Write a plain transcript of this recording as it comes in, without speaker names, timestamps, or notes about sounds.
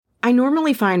I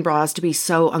normally find bras to be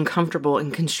so uncomfortable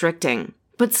and constricting,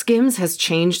 but Skims has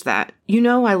changed that. You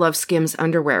know I love Skims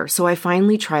underwear, so I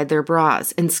finally tried their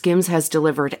bras, and Skims has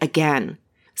delivered again.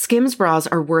 Skims bras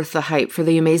are worth the hype for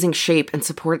the amazing shape and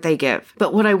support they give,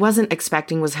 but what I wasn't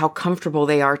expecting was how comfortable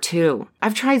they are too.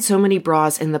 I've tried so many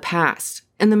bras in the past,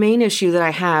 and the main issue that I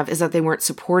have is that they weren't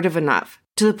supportive enough,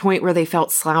 to the point where they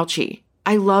felt slouchy.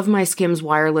 I love my Skims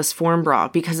wireless form bra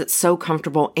because it's so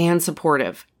comfortable and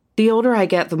supportive. The older I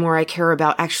get, the more I care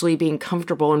about actually being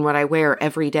comfortable in what I wear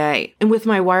every day. And with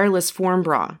my wireless form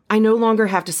bra, I no longer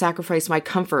have to sacrifice my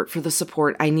comfort for the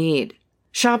support I need.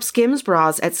 Shop Skims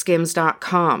bras at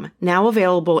skims.com, now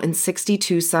available in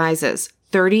 62 sizes,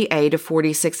 30A to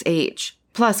 46H.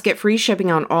 Plus, get free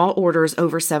shipping on all orders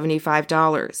over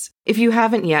 $75. If you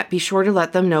haven't yet, be sure to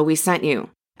let them know we sent you.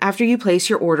 After you place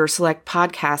your order, select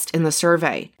podcast in the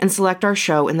survey and select our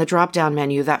show in the drop-down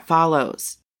menu that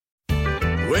follows.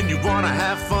 When you want to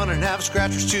have fun and have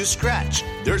scratchers to scratch,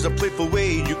 there's a playful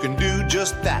way you can do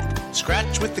just that.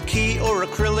 Scratch with the key or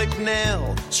acrylic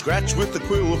nail. Scratch with the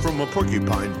quill from a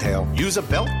porcupine tail. Use a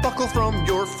belt buckle from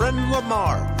your friend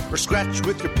Lamar. Or scratch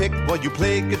with your pick while you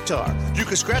play guitar. You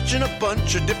can scratch in a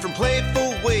bunch of different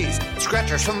playful ways.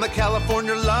 Scratchers from the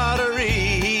California Lottery.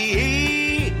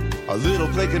 A little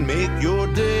play can make your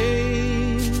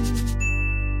day.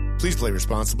 Please play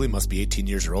responsibly. Must be 18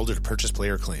 years or older to purchase, play,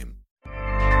 or claim.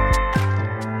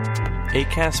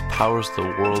 Acast powers the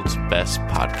world's best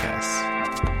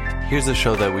podcasts. Here's a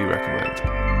show that we recommend.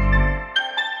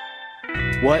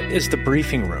 What is The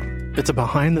Briefing Room? It's a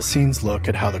behind-the-scenes look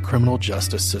at how the criminal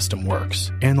justice system works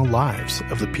and the lives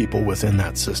of the people within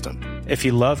that system. If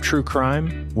you love true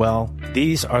crime, well,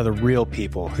 these are the real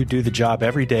people who do the job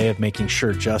every day of making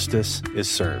sure justice is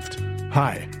served.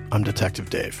 Hi, I'm Detective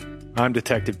Dave. I'm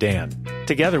Detective Dan.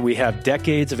 Together, we have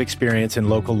decades of experience in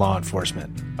local law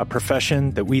enforcement, a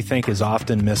profession that we think is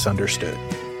often misunderstood.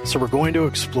 So we're going to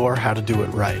explore how to do it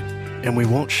right, and we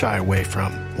won't shy away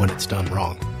from when it's done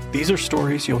wrong. These are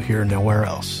stories you'll hear nowhere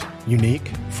else. Unique,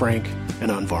 frank,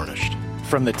 and unvarnished.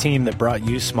 From the team that brought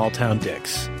you Small Town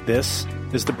Dicks, this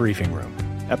is The Briefing Room.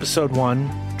 Episode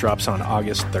 1 drops on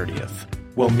August 30th.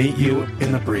 We'll meet you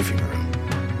in the briefing room.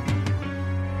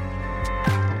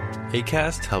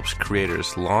 Acast helps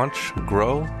creators launch,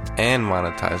 grow, and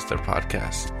monetize their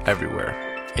podcasts everywhere.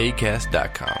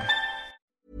 Acast.com.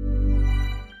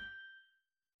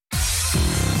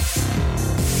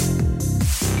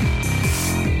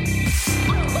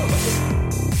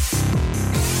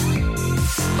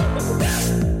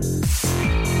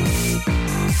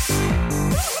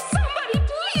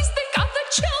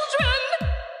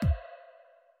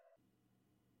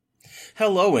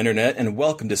 Hello, Internet, and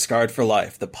welcome to Scarred for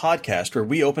Life, the podcast where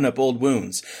we open up old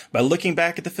wounds by looking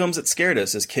back at the films that scared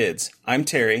us as kids. I'm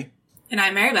Terry. And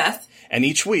I'm Mary Beth. And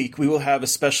each week, we will have a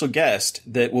special guest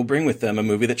that will bring with them a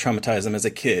movie that traumatized them as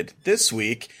a kid. This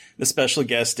week, the special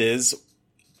guest is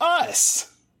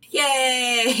us!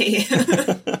 Yay!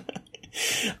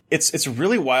 It's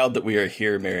really wild that we are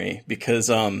here, Mary,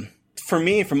 because, for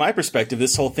me, from my perspective,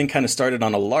 this whole thing kind of started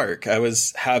on a lark. I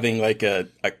was having like a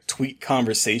tweet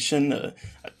conversation, a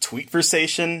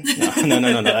tweet-versation.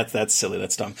 No, that's silly.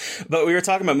 That's dumb. But we were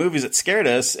talking about movies that scared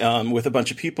us with a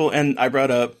bunch of people, and I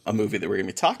brought up a movie that we're going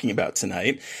to be talking about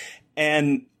tonight.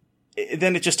 And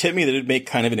then it just hit me that it'd make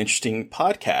kind of an interesting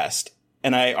podcast.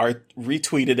 And I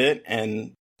retweeted it,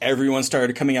 and everyone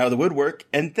started coming out of the woodwork,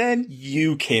 and then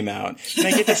you came out. And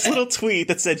I get this little tweet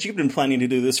that said, you've been planning to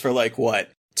do this for like,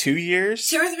 what? 2 years?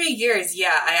 2 or 3 years,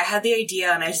 yeah. I had the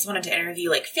idea and I just wanted to interview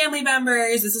like family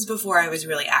members. This is before I was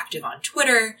really active on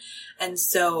Twitter. And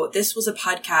so this was a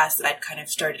podcast that I'd kind of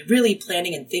started really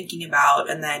planning and thinking about.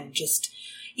 And then just,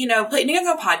 you know, putting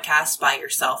a podcast by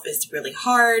yourself is really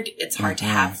hard. It's hard to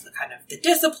have the kind of the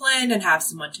discipline and have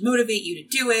someone to motivate you to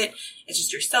do it. It's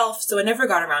just yourself. So I never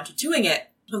got around to doing it.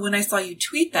 But when I saw you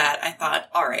tweet that, I thought,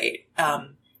 all right,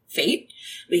 fate,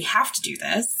 we have to do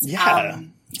this. Yeah.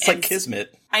 It's like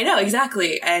kismet. I know,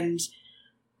 exactly. And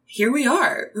here we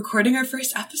are, recording our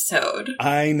first episode.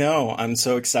 I know. I'm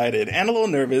so excited and a little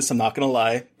nervous. I'm not going to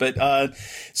lie. But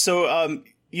so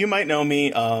you might know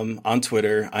me on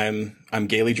Twitter. I'm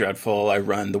Gaily Dreadful. I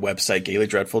run the website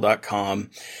gailydreadful.com.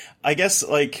 I guess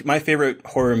like my favorite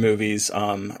horror movies,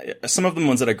 some of them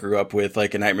ones that I grew up with,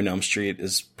 like A Nightmare on Elm Street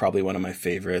is probably one of my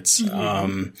favorites.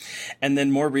 Mm-hmm. And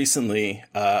then more recently,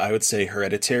 I would say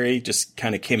Hereditary just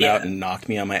kind of came out and knocked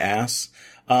me on my ass.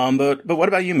 But what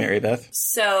about you, Mary Beth?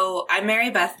 So I'm Mary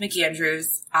Beth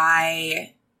McAndrews.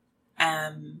 I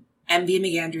am MB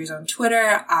McAndrews on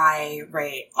Twitter. I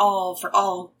write for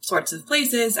all sorts of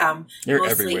places. You're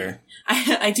mostly, everywhere.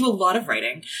 I do a lot of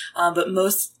writing, but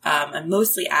I'm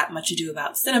mostly at Much Ado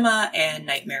About Cinema and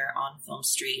Nightmare on Film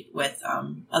Street with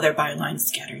other bylines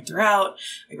scattered throughout.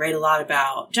 I write a lot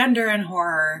about gender and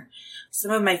horror.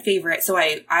 Some of my favorite, so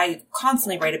I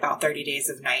constantly write about 30 Days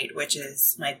of Night, which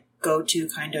is my go-to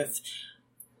kind of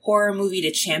horror movie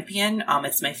to champion.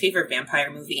 It's my favorite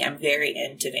vampire movie. I'm very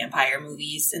into vampire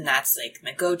movies, and that's like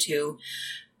my go-to.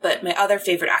 But my other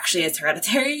favorite actually is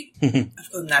Hereditary. And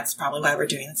that's probably why we're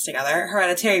doing this together.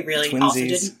 Hereditary really also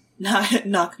did not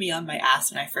knock me on my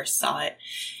ass when I first saw it.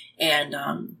 And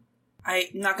I'm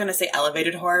not going to say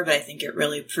elevated horror, but I think it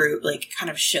really proved, like, kind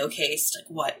of showcased like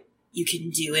what you can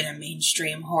do in a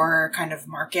mainstream horror kind of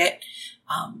market.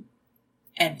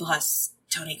 And plus,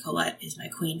 Toni Collette is my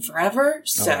queen forever.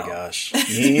 So. Oh my gosh.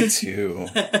 Me too.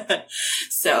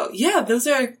 So yeah,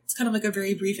 it's kind of like a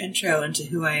very brief intro into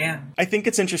who I am. I think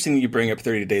it's interesting that you bring up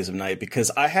 30 Days of Night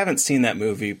because I haven't seen that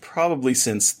movie probably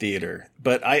since theater,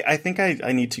 but I think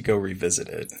I need to go revisit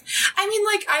it. I mean,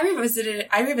 like, I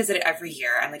revisit it every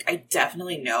year, and like, I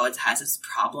definitely know it has its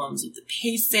problems with the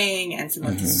pacing and some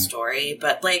of the story,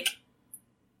 but like,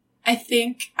 I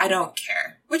think I don't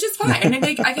care, which is fine. And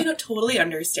I can totally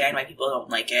understand why people don't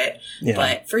like it. Yeah.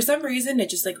 But for some reason, it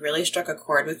just like really struck a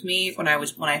chord with me when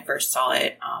I first saw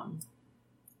it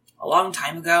a long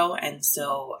time ago. And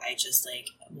so I just like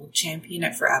will champion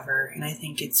it forever. And I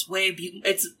think it's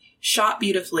it's shot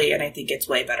beautifully, and I think it's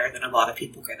way better than a lot of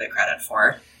people give it credit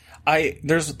for.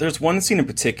 There's one scene in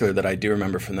particular that I do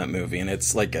remember from that movie, and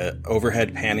it's like a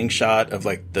overhead panning shot of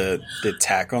like the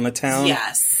attack on the town.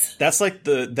 Yes. That's like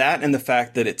that and the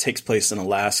fact that it takes place in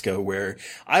Alaska, where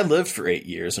I lived for 8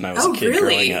 years when I was a kid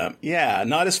growing up. Yeah,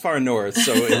 not as far north,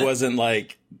 so it wasn't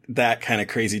like that kind of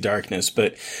crazy darkness.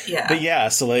 But yeah,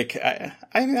 so like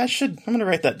I'm going to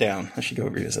write that down. I should go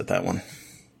revisit that one.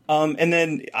 And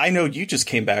then I know you just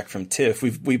came back from TIFF.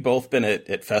 We've both been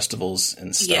at festivals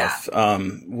and stuff. Yeah.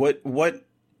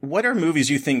 What are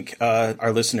movies you think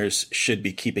our listeners should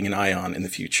be keeping an eye on in the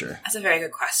future? That's a very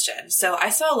good question. So I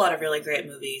saw a lot of really great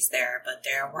movies there, but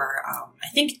there were, I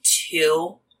think,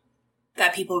 2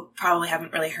 that people probably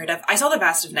haven't really heard of. I saw The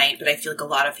Vast of Night, but I feel like a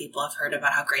lot of people have heard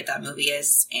about how great that movie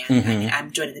is. And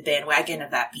I'm joining the bandwagon of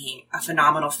that being a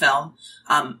phenomenal film,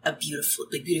 a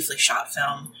beautifully shot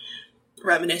film,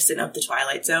 reminiscent of The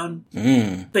Twilight Zone.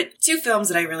 But 2 films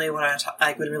that I really want to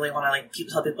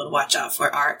tell people to watch out for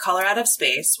are Color Out of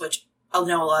Space, which I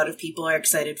know a lot of people are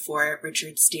excited for.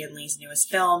 Richard Stanley's newest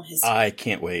film. I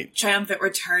can't wait. Triumphant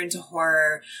return to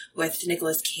horror with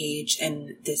Nicolas Cage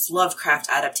and this Lovecraft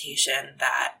adaptation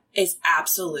that is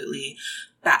absolutely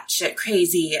batshit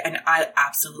crazy, and I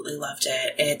absolutely loved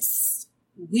it. It's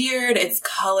weird, it's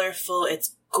colorful,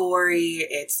 it's gory,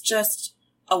 it's just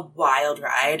a wild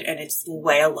ride, and it's the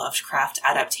way a Lovecraft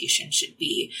adaptation should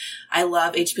be. I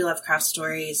love H.P. Lovecraft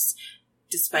stories,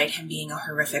 despite him being a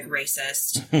horrific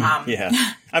racist.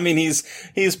 Yeah, I mean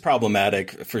he's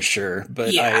problematic for sure,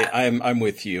 but yeah. I'm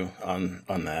with you on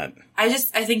that. I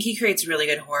think he creates really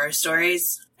good horror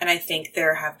stories, and I think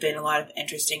there have been a lot of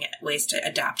interesting ways to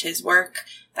adapt his work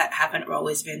that haven't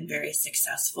always been very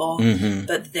successful.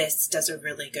 But this does a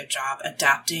really good job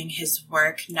adapting his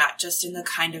work, not just in the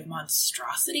kind of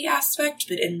monstrosity aspect,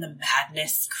 but in the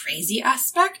madness, crazy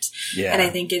aspect. Yeah. And I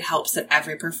think it helps that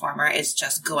every performer is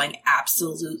just going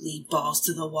absolutely balls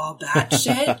to the wall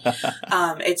batshit.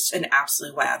 It's an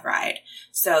absolute wild ride.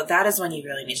 So that is one you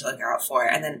really need to look out for.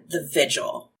 And then The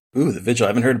Vigil. Ooh, The Vigil. I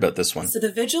haven't heard about this one. So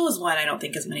The Vigil is one I don't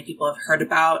think as many people have heard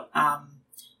about.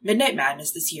 Midnight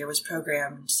Madness this year was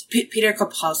programmed. Peter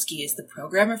Kopalski is the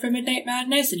programmer for Midnight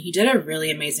Madness, and he did a really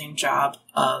amazing job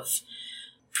of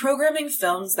programming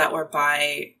films that were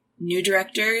by new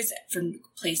directors from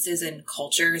places and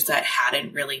cultures that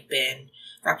hadn't really been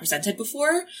represented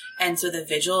before. And so The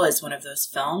Vigil is one of those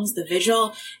films. The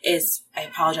Vigil is, I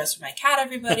apologize for my cat,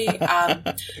 everybody.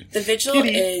 The Vigil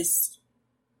is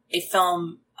a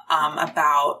film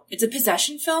it's a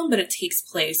possession film, but it takes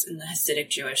place in the Hasidic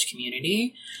Jewish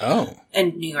community. Oh.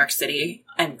 In New York City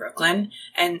and Brooklyn.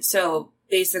 And so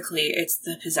basically it's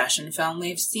the possession film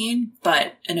we've seen,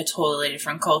 but in a totally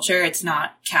different culture. It's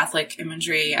not Catholic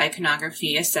imagery,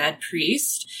 iconography, a sad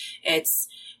priest. It's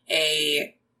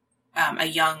a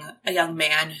young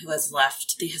man who has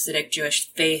left the Hasidic Jewish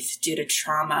faith due to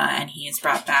trauma, and he is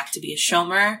brought back to be a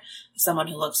shomer, someone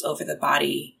who looks over the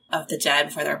body of the dead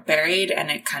before they're buried,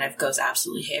 and it kind of goes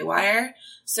absolutely haywire.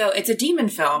 So it's a demon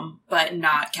film, but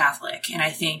not Catholic. And I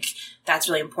think that's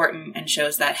really important and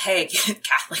shows that, hey,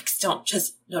 Catholics don't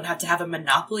have to have a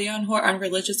monopoly on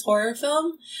religious horror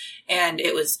film. And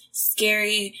it was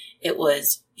scary. It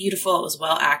was beautiful. It was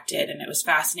well acted, and it was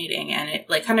fascinating. And it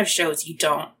like kind of shows you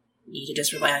don't need to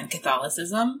just rely on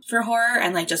Catholicism for horror.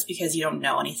 And like, just because you don't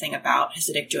know anything about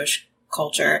Hasidic Jewish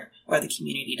culture or the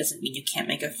community doesn't mean you can't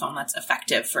make a film that's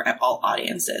effective for all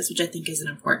audiences, which I think is an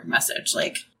important message.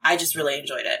 Like, I just really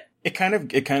enjoyed it. It kind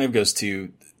of goes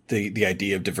to the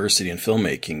idea of diversity in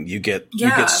filmmaking. You get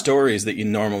stories that you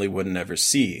normally wouldn't ever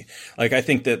see. Like, I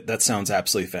think that sounds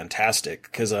absolutely fantastic,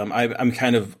 because I'm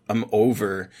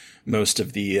over most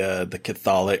of the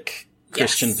Catholic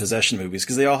Christian possession movies,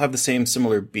 because they all have the same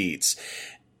similar beats.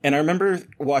 And I remember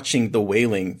watching The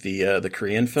Wailing, the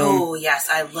Korean film. Oh, yes.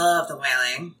 I love The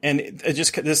Wailing. And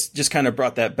this just kind of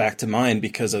brought that back to mind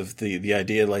because of the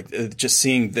idea, like, just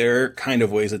seeing their kind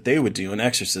of ways that they would do an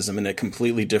exorcism in a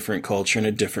completely different culture and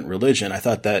a different religion. I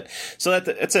thought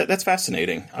that's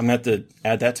fascinating. I'm going to have to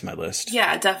add that to my list.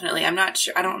 Yeah, definitely. I'm not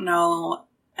sure. I don't know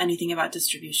anything about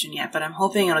distribution yet, but I'm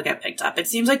hoping it'll get picked up. It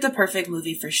seems like the perfect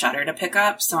movie for Shudder to pick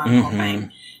up, so I'm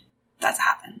hoping that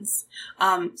happens.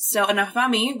 So enough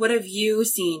about me. What have you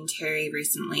seen, Terry,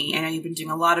 recently? I know you've been doing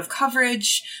a lot of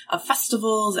coverage of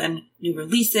festivals and new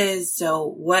releases. So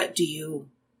what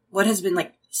has been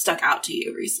like stuck out to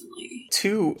you recently?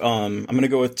 Two, I'm going to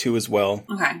go with two as well.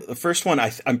 Okay. The first one,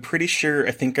 I'm pretty sure,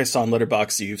 I think I saw on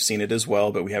Letterboxd, you've seen it as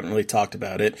well, but we haven't really talked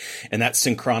about it. And that's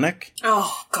Synchronic.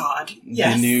 Oh, God.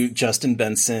 Yes. The new Justin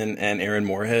Benson and Aaron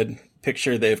Moorhead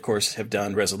picture. They, of course, have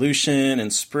done Resolution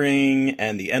and Spring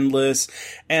and The Endless.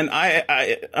 And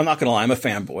I'm not gonna lie, I'm a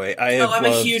fanboy. I'm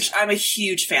a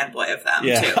huge fanboy of them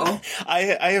too.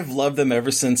 I have loved them ever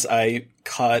since I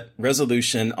caught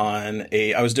Resolution on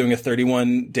I was doing a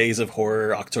 31 Days of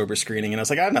Horror October screening, and I was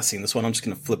like, I've not seen this one. I'm just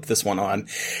gonna flip this one on.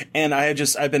 And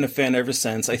I've been a fan ever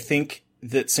since. I think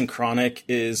that Synchronic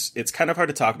it's kind of hard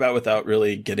to talk about without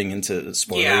really getting into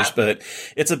spoilers, but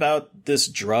it's about this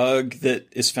drug that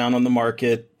is found on the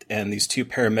market and these two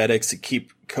paramedics that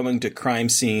keep coming to crime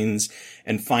scenes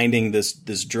and finding this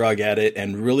drug at it,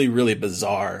 and really, really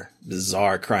bizarre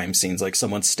crime scenes, like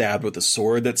someone stabbed with a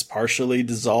sword that's partially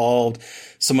dissolved.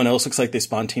 Someone else looks like they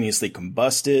spontaneously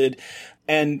combusted.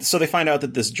 And so they find out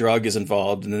that this drug is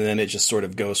involved, and then it just sort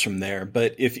of goes from there.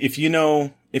 But if you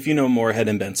know Moorhead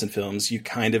and Benson films, you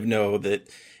kind of know that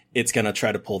it's going to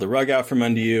try to pull the rug out from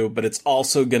under you, but it's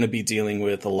also going to be dealing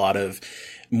with a lot of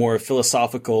more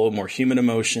philosophical, more human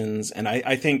emotions. And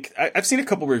I think I've seen a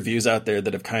couple reviews out there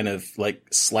that have kind of like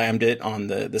slammed it on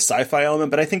the sci-fi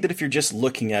element, but I think that if you're just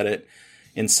looking at it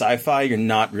in sci-fi, you're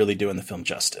not really doing the film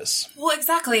justice. Well,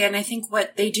 exactly. And I think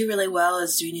what they do really well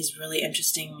is doing these really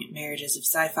interesting marriages of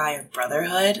sci-fi and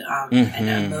brotherhood,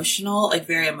 and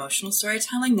very emotional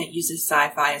storytelling that uses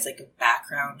sci-fi as like a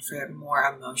background for more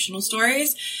emotional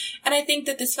stories. And I think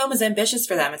that this film is ambitious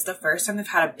for them. It's the first time they've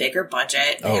had a bigger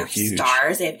budget. They have huge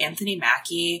stars. They have Anthony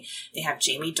Mackie. They have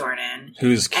Jamie Dornan.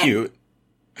 Who's cute.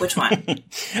 Which one?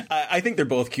 I think they're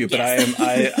both cute, but yes.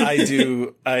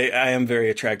 I am very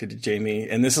attracted to Jamie.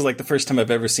 And this is like the first time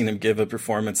I've ever seen him give a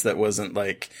performance that wasn't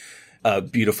like a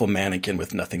beautiful mannequin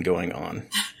with nothing going on.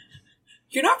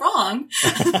 You're not wrong.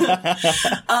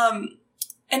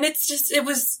 And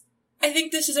I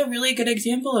think this is a really good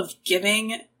example of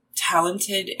giving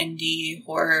talented indie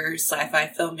horror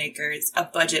sci-fi filmmakers a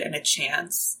budget and a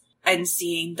chance, and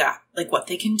seeing that, like, what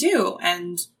they can do.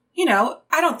 And, you know,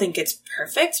 I don't think it's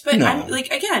perfect, but I'm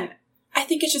like, again, I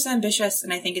think it's just ambitious,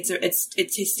 and I think it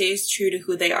stays true to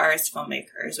who they are as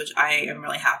filmmakers, which I am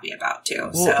really happy about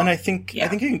too. Well, and I think you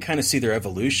can kind of see their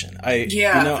evolution. I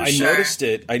noticed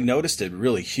it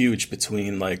really huge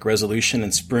between like Resolution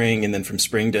and Spring, and then from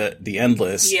Spring to The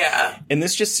Endless. Yeah. And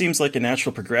this just seems like a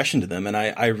natural progression to them, and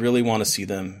I really want to see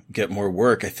them get more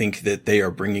work. I think that they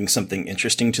are bringing something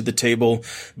interesting to the table,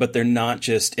 but they're not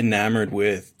just enamored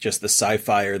with just the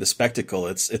sci-fi or the spectacle.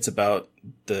 It's about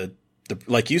the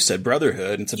like you said,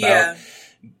 brotherhood. It's about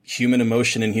human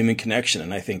emotion and human connection.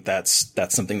 And I think that's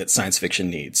something that science fiction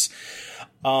needs.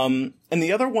 And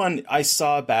the other one I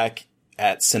saw back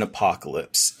at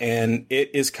Cinepocalypse, and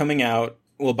it is coming out.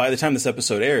 Well, by the time this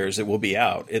episode airs, it will be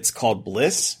out. It's called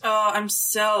Bliss. Oh, I'm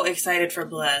so excited for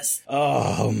Bliss.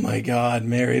 Oh my God,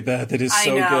 Mary Beth, it is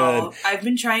so good. I've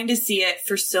been trying to see it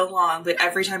for so long, but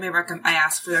every time I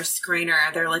ask for their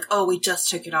screener, they're like, "Oh, we just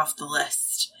took it off the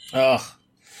list." Oh.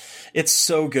 It's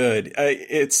so good.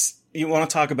 You want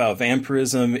to talk about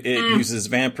vampirism? It uses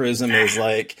vampirism as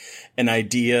like an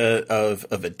idea of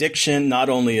addiction, not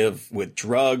only with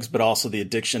drugs, but also the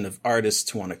addiction of artists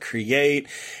to want to create.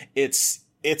 It's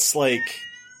like,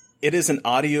 it is an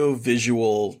audio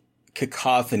visual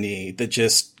cacophony that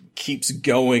just keeps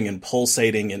going and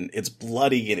pulsating, and it's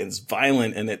bloody and it's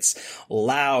violent and it's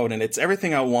loud and it's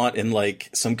everything I want in like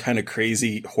some kind of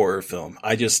crazy horror film.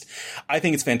 I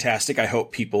think it's fantastic. I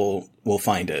hope people will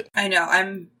find it. I know.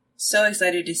 I'm so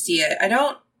excited to see it.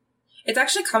 It's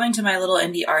actually coming to my little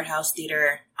indie art house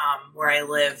theater where I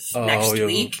live next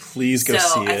week. Please go see it.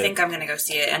 So I think I'm going to go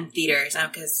see it in theaters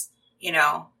because,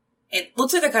 it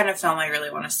looks like the kind of film I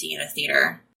really want to see in a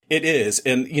theater. It is.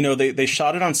 And, they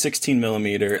shot it on 16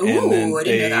 millimeter. Ooh, and then I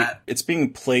didn't know that. It's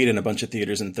being played in a bunch of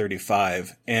theaters in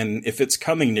 35. And if it's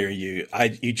coming near you,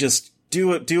 you just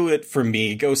do it for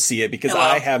me. Go see it, because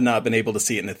I have not been able to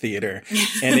see it in a theater.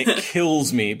 And it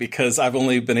kills me because I've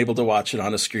only been able to watch it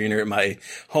on a screener at my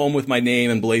home with my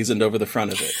name emblazoned over the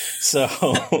front of it.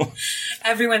 So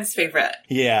everyone's favorite.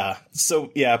 Yeah.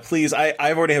 So yeah, please.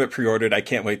 I've already have it pre-ordered. I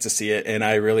can't wait to see it. And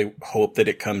I really hope that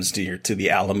it comes to the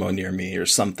Alamo near me or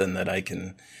something that I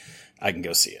can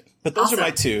go see it. But those are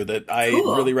my two that I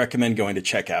really recommend going to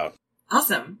check out.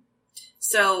 Awesome.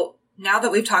 So now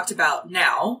that we've talked about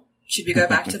now, should we go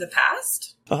back to the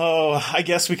past? Oh, I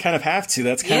guess we kind of have to.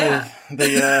 That's kind of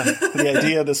the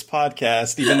idea of this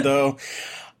podcast, even though.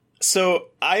 So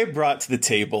I brought to the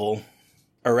table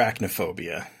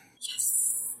arachnophobia.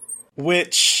 Yes.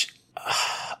 Which,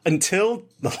 until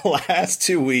the last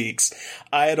 2 weeks,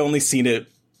 I had only seen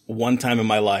it one time in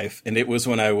my life. And it was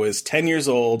when I was 10 years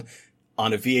old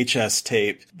on a VHS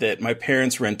tape that my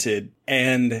parents rented.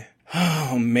 And,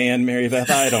 oh man, Mary Beth,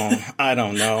 I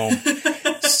don't know.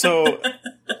 So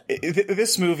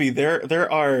this movie,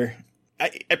 there are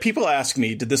people ask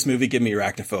me, did this movie give me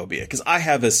arachnophobia? Because I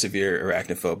have a severe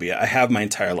arachnophobia. I have my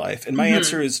entire life. And my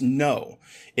answer is no.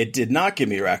 It did not give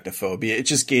me arachnophobia. It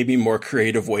just gave me more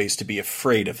creative ways to be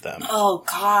afraid of them. Oh,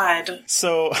 God.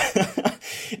 So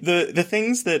the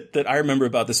things that I remember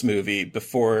about this movie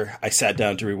before I sat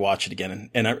down to rewatch it again.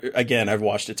 And I've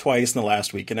watched it twice in the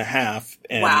last week and a half.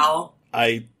 And wow.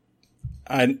 I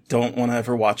don't want to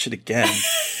ever watch it again.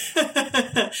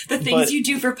 The things you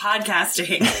do for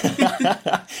podcasting.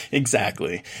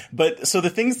 Exactly. But so the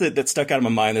things that stuck out of my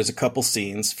mind, there's a couple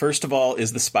scenes. First of all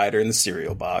is the spider in the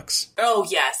cereal box. Oh,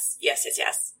 yes.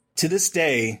 Yes. To this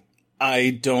day, I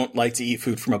don't like to eat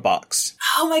food from a box.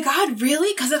 Oh my God,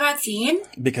 really? Because of that scene?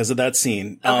 Because of that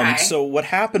scene. Okay. So what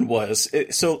happened was,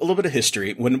 so a little bit of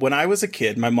history. When I was a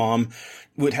kid, my mom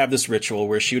would have this ritual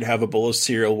where she would have a bowl of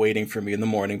cereal waiting for me in the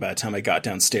morning by the time I got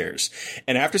downstairs.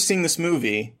 And after seeing this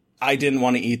movie, I didn't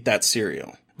want to eat that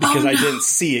cereal because I didn't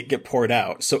see it get poured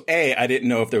out. So A, I didn't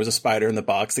know if there was a spider in the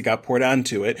box that got poured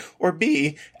onto it. Or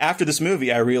B, after this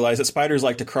movie, I realized that spiders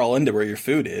like to crawl into where your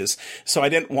food is. So I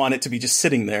didn't want it to be just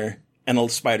sitting there and a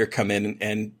spider come in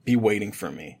and be waiting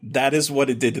for me. That is what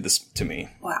it did to me.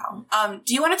 Wow.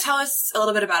 Do you want to tell us a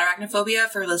little bit about arachnophobia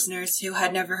for listeners who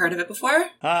had never heard of it before?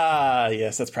 Ah,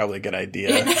 yes, that's probably a good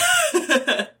idea.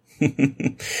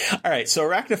 All right. So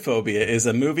Arachnophobia is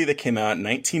a movie that came out in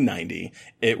 1990.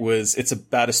 It's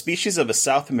about a species of a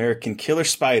South American killer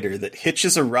spider that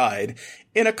hitches a ride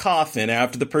in a coffin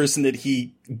after the person that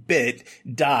he bit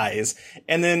dies.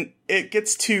 And then it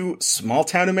gets to small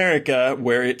town America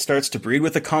where it starts to breed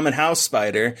with a common house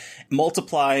spider,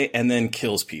 multiply, and then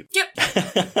kills people.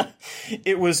 Yep.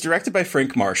 It was directed by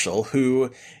Frank Marshall, who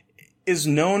is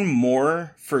known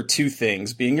more for two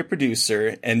things, being a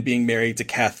producer and being married to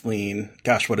Kathleen.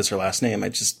 Gosh, what is her last name? I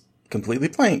just completely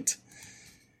blanked.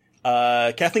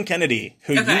 Kathleen Kennedy,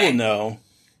 who you will know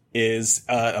is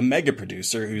a mega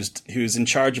producer who's in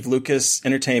charge of Lucas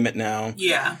Entertainment now.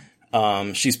 Yeah.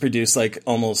 She's produced like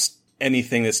almost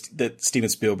anything that Steven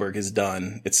Spielberg has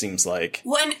done, it seems like.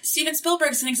 Well, and Steven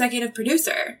Spielberg's an executive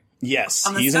producer.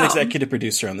 Yes, he's an executive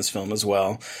producer on this film as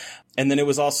well. And then it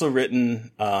was also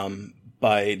written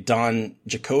by Don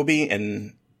Jacoby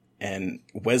and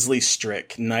Wesley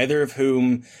Strick, neither of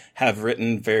whom have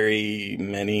written very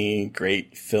many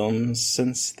great films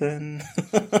since then.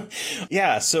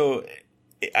 Yeah, so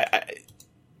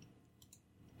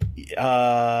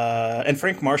and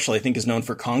Frank Marshall, I think, is known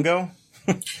for Congo.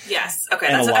 Yes, okay,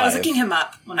 that's what I was looking him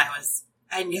up when I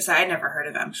guess I had never heard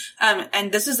of him.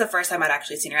 And this is the first time I'd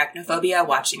actually seen Arachnophobia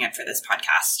watching it for this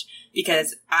podcast,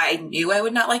 because I knew I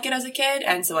would not like it as a kid,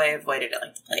 and so I avoided it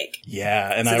like the plague.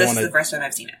 Yeah, and so this is the first time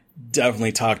I've seen it.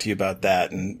 Definitely talk to you about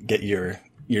that and get your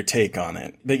take on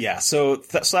it. But yeah, so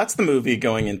that's the movie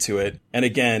going into it. And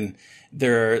again,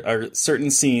 there are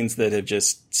certain scenes that have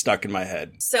just stuck in my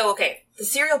head. So, okay, the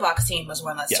cereal box scene was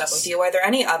one that stuck with you. Are there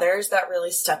any others that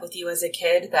really stuck with you as a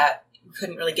kid that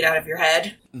couldn't really get out of your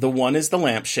head. The one is the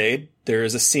lampshade. There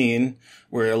is a scene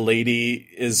where a lady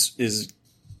is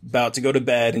about to go to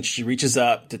bed and she reaches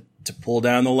up to pull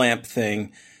down the lamp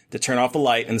thing to turn off the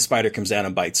light, and the spider comes down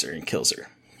and bites her and kills her.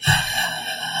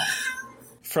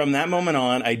 From that moment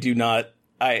on,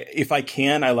 if I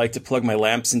can, I like to plug my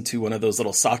lamps into one of those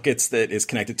little sockets that is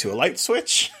connected to a light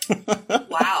switch.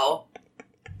 Wow.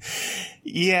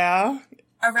 Yeah.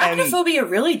 Arachnophobia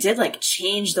really did, like,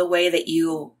 change the way that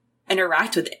you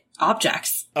interact with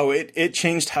objects. Oh, it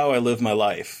changed how I live my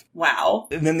life. Wow.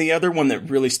 And then the other one that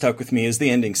really stuck with me is the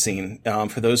ending scene.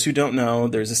 For those who don't know,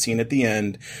 there's a scene at the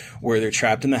end where they're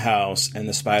trapped in the house and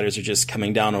the spiders are just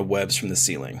coming down on webs from the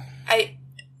ceiling.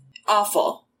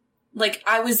 Awful. Like,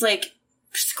 I was, like,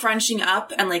 scrunching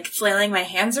up and, like, flailing my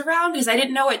hands around because I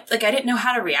didn't know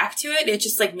how to react to it. It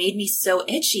just, like, made me so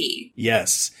itchy.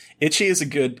 Yes. Itchy is a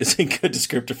good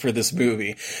descriptor for this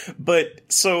movie. But,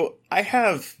 so, I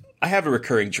have a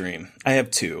recurring dream. I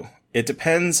have two. It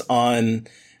depends on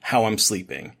how I'm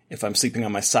sleeping. If I'm sleeping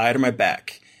on my side or my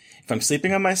back. If I'm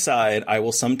sleeping on my side, I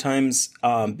will sometimes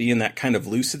be in that kind of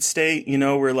lucid state,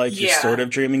 where like you're sort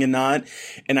of dreaming and not.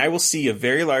 And I will see a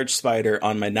very large spider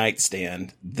on my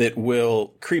nightstand that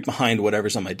will creep behind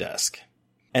whatever's on my desk.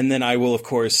 And then I will, of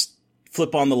course,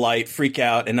 flip on the light, freak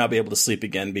out, and not be able to sleep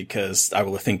again because I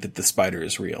will think that the spider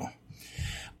is real.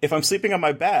 If I'm sleeping on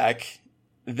my back,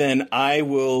 then I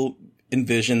will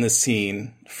envision the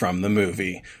scene from the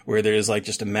movie where there's like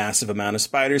just a massive amount of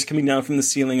spiders coming down from the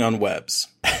ceiling on webs.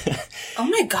 Oh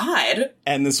my God.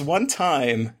 And this one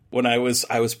time when I was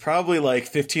probably like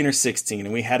 15 or 16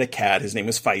 and we had a cat, his name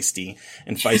was Feisty,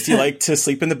 and Feisty liked to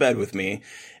sleep in the bed with me.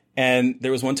 And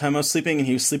there was one time I was sleeping and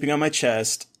he was sleeping on my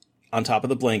chest on top of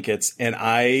the blankets, and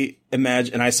I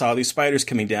saw these spiders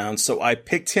coming down, so I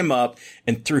picked him up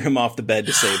and threw him off the bed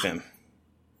to save him.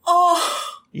 Oh.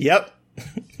 Yep.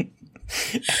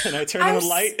 And I turned on the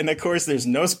light, and of course, there's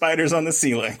no spiders on the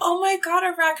ceiling. Oh my God,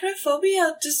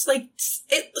 arachnophobia just like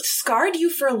it scarred you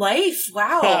for life.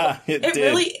 Wow, it did.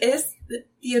 Really is the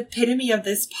epitome of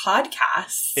this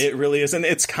podcast. It really is, and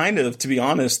it's kind of, to be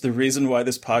honest, the reason why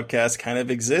this podcast kind of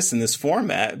exists in this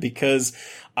format, because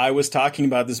I was talking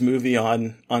about this movie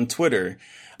on Twitter,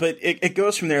 but it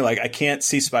goes from there. Like, I can't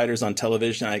see spiders on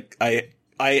television.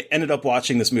 I ended up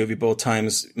watching this movie both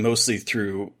times, mostly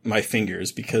through my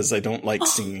fingers, because I don't like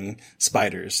seeing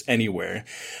spiders anywhere.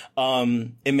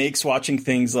 It makes watching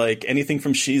things like anything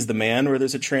from She's the Man, where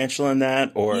there's a tarantula in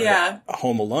that, or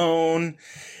Home Alone.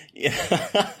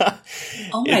 Yeah.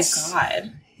 Oh my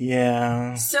God.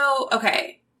 Yeah. So,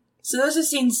 okay. So those are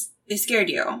scenes, they scared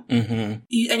you.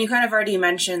 Mm-hmm. And you kind of already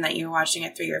mentioned that you were watching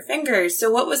it through your fingers. So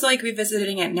what was like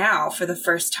revisiting it now for the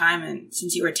first time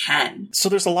since you were 10? So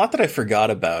there's a lot that I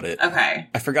forgot about it. Okay.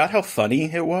 I forgot how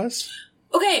funny it was.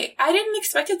 Okay, I didn't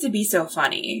expect it to be so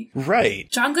funny. Right.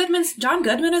 John Goodman is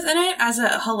in it as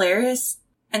a hilarious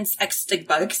and like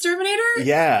bug exterminator.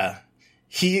 Yeah.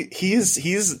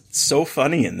 He's so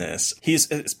funny in this.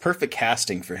 It's perfect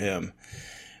casting for him.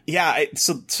 Yeah.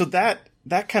 So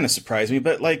that kind of surprised me,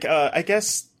 but like, I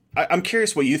guess I'm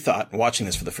curious what you thought watching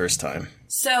this for the first time.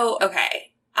 So,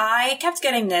 okay. I kept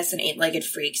getting this and Eight-Legged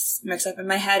Freaks mixed up in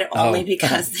my head only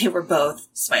because they were both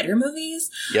spider movies.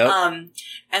 Yep.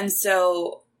 And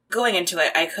so going into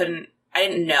it, I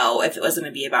didn't know if it was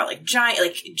going to be about like giant,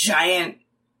 like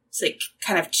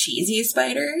kind of cheesy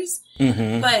spiders.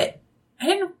 Mm-hmm. But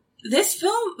this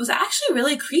film was actually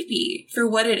really creepy for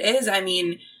what it is. I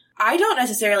mean, I don't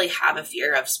necessarily have a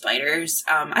fear of spiders.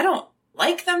 I don't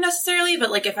like them necessarily,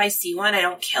 but like if I see one, I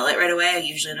don't kill it right away. I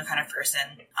usually am the kind of person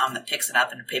that picks it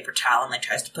up in a paper towel and like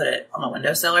tries to put it on a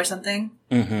windowsill or something.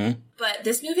 Mm-hmm. But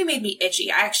this movie made me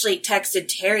itchy. I actually texted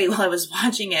Terry while I was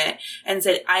watching it and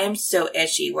said, I am so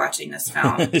itchy watching this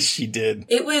film. She did.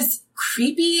 It was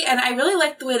creepy, and I really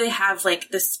like the way they have like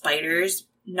the spiders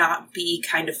not be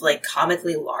kind of like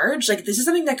comically large. Like this is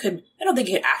something that I don't think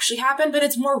it could actually happen, but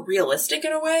it's more realistic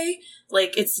in a way.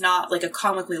 Like it's not like a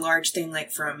comically large thing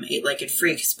like from Eight-Legged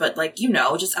Freaks, but like,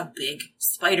 just a big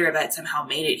spider that somehow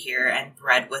made it here and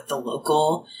bred with the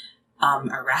local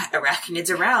arachnids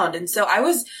around. And so I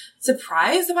was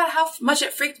surprised about how much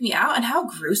it freaked me out and how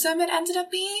gruesome it ended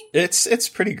up being. It's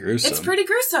pretty gruesome. It's pretty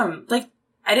gruesome. Like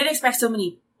I didn't expect so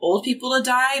many old people to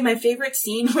die. My favorite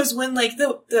scene was when like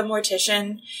the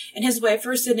mortician and his wife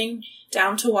were sitting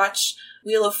down to watch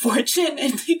Wheel of Fortune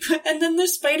and then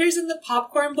there's spiders in the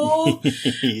popcorn bowl.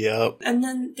 Yep. And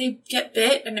then they get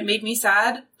bit and it made me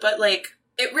sad. But like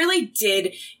It really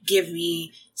did give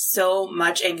me so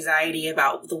much anxiety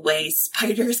about the way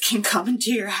spiders can come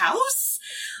into your house.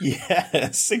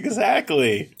 Yes,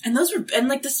 exactly. And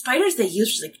the spiders they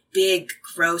used were like big,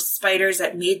 gross spiders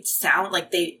that made sound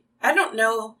like I don't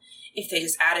know if they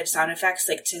just added sound effects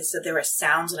so there were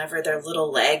sounds whenever their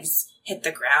little legs hit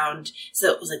the ground.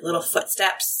 So it was like little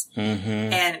footsteps.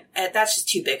 Mm-hmm. And that's just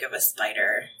too big of a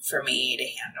spider for me to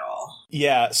handle.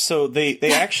 Yeah, so they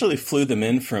actually flew them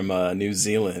in from New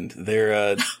Zealand.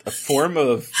 They're a form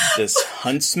of this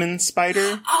huntsman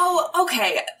spider. Oh,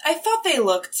 okay. I thought they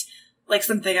looked like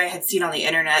something I had seen on the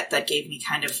internet that gave me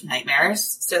kind of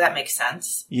nightmares. So that makes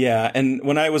sense. Yeah, and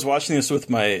when I was watching this with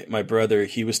my brother,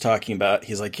 he was talking about,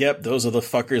 he's like, yep, those are the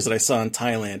fuckers that I saw in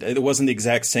Thailand. It wasn't the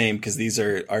exact same because these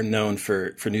are known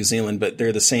for New Zealand, but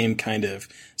they're the same kind of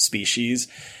species.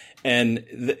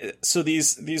 And so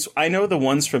these, I know the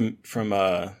ones from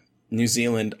New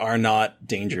Zealand are not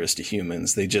dangerous to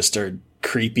humans. They just are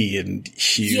creepy and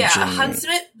huge. Yeah,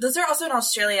 huntsmen, those are also in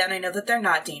Australia, and I know that they're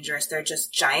not dangerous. They're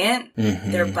just giant.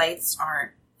 Mm-hmm. Their bites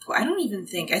aren't,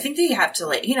 I think they have to,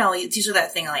 like, it's usually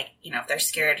that thing, like, if they're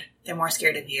scared, they're more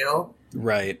scared of you.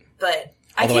 Right. But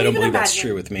although I don't believe that's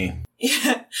true with me.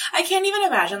 Yeah, I can't even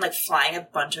imagine, like, flying a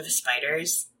bunch of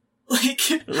spiders. Like,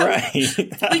 right.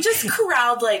 We just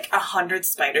corralled, like, 100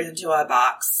 spiders into a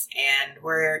box, and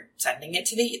we're sending it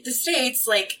to the States.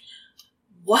 Like,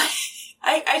 what?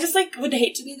 I just, like, would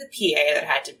hate to be the PA that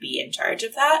had to be in charge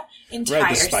of that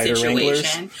entire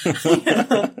situation.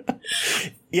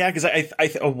 Yeah, because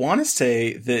I want to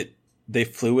say that they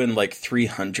flew in, like,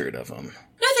 300 of them.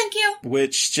 No, thank you.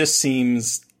 Which just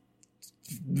seems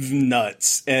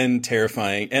nuts and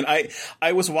terrifying. And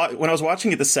I was when I was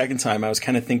watching it the second time, I was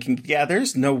kind of thinking, yeah,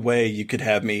 there's no way you could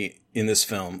have me in this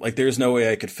film. Like, there's no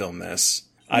way I could film this.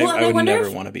 I would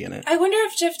never want to be in it. I wonder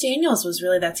if Jeff Daniels was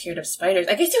really that scared of spiders.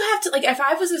 I guess you have to, like, if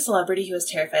I was a celebrity who was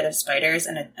terrified of spiders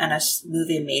and a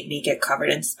movie made me get covered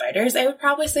in spiders, I would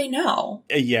probably say no.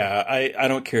 Yeah, I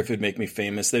don't care if it'd make me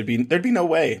famous. There'd be no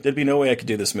way. There'd be no way I could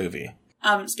do this movie.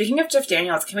 Speaking of Jeff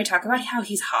Daniels, can we talk about how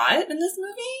he's hot in this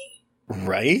movie?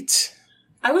 Right?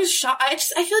 I was shocked. I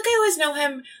feel like I always know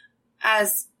him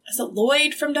as a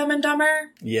Lloyd from Dumb and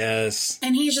Dumber. Yes.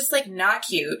 And he's just, like, not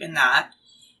cute in that.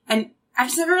 And I've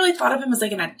just never really thought of him as,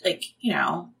 like,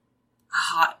 a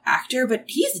hot actor, but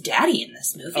he's daddy in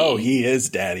this movie. Oh, he is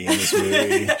daddy in this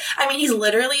movie. I mean, he's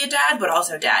literally a dad, but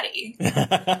also daddy.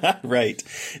 Right.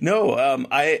 No,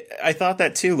 I thought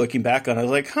that too, looking back on it. I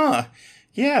was like, huh,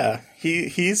 yeah,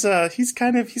 he's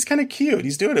kind of cute.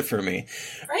 He's doing it for me.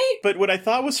 Right. But what I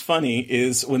thought was funny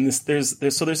is when there's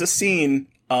a scene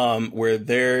where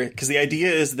because the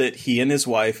idea is that he and his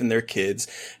wife and their kids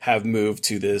have moved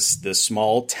to this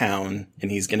small town,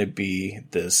 and he's going to be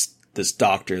this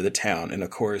doctor of the town. And of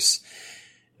course,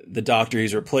 the doctor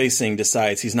he's replacing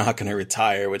decides he's not going to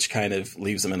retire, which kind of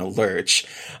leaves him in a lurch.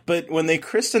 But when they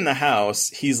christen the house,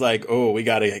 he's like, oh, we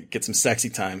got to get some sexy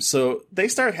time. So they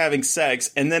start having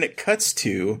sex, and then it cuts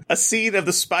to a scene of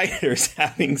the spiders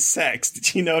having sex.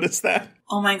 Did you notice that?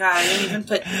 Oh my God, I didn't even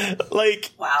put...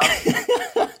 Like... Wow.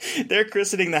 They're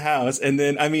christening the house, and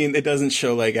then, I mean, it doesn't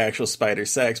show, like, actual spider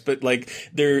sex, but, like,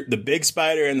 the big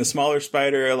spider and the smaller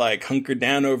spider are, like, hunkered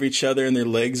down over each other, and their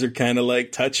legs are kind of,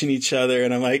 like, touching each other,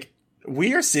 and I'm like,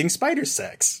 we are seeing spider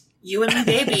sex. You and me,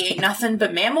 baby, ain't nothing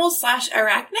but mammals /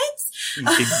 arachnids?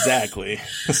 Exactly.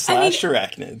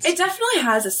 Arachnids. It definitely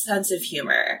has a sense of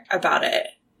humor about it.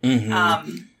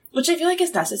 Mm-hmm. Which I feel like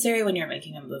is necessary when you're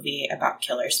making a movie about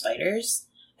killer spiders.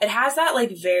 It has that,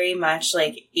 like, very much,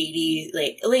 like, 80s,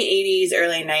 like, late 80s,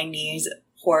 early 90s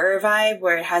horror vibe,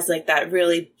 where it has, like, that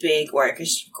really big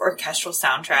orchestral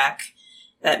soundtrack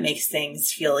that makes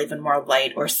things feel even more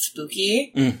light or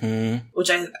spooky. Mm-hmm. Which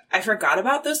I forgot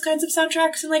about those kinds of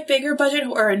soundtracks in, like, bigger budget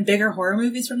or in bigger horror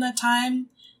movies from that time.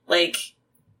 Like,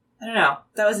 I don't know.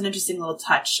 That was an interesting little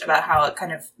touch about how it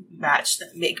kind of matched,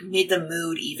 made the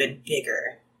mood even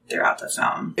bigger throughout the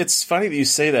film. It's funny that you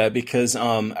say that because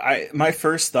my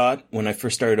first thought when I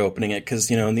first started opening it,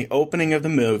 because, in the opening of the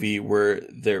movie, we're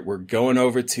going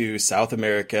over to South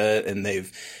America, and they've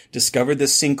discovered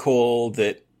this sinkhole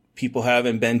that people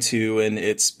haven't been to, and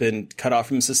it's been cut off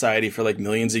from society for, like,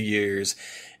 millions of years,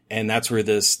 and that's where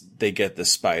they get the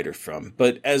spider from.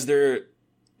 But as they're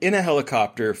in a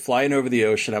helicopter flying over the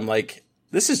ocean, I'm like,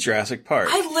 this is Jurassic Park.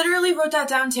 I literally wrote that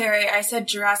down, Terry. I said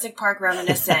Jurassic Park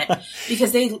reminiscent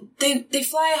because they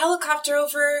fly a helicopter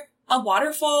over a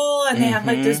waterfall, and they have,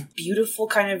 like, this beautiful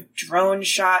kind of drone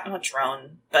shot, not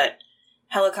drone, but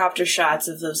helicopter shots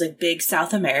of those, like, big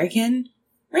South American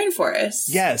rainforests.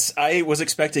 Yes, I was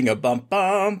expecting a bump,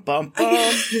 bump, bump,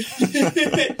 bump.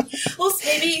 Well,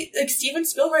 maybe like Steven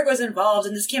Spielberg was involved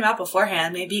and this came out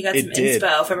beforehand. Maybe he got some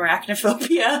inspo from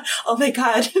Arachnophobia. Oh my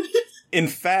God. In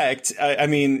fact, I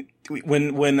mean,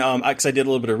 when because I did a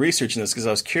little bit of research in this because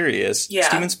I was curious. Yeah.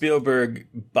 Steven Spielberg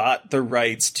bought the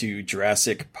rights to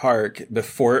Jurassic Park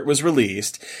before it was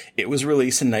released. It was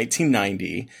released in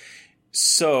 1990.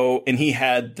 So, and he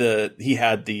had the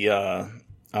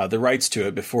rights to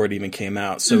it before it even came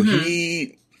out. So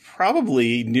he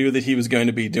probably knew that he was going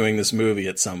to be doing this movie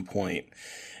at some point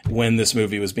when this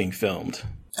movie was being filmed.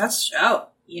 That's true,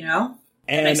 you know?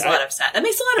 That makes a lot of sense. That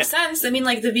makes a lot of sense. I mean,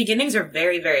 like, the beginnings are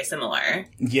very, very similar.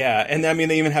 Yeah, and I mean,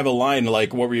 they even have a line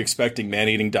like, what were you expecting,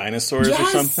 man-eating dinosaurs or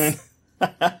something?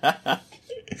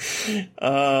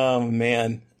 Oh,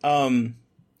 man.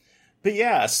 But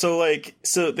yeah, so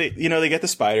they, they get the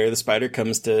spider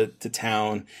comes to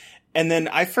town, and then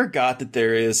I forgot that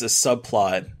there is a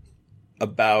subplot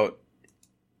about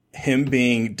him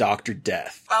being Dr.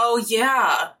 Death. Oh,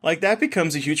 yeah. Like, that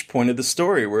becomes a huge point of the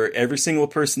story, where every single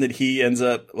person that he ends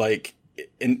up, like,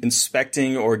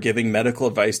 inspecting or giving medical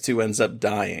advice to ends up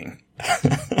dying.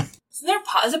 So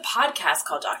there's a podcast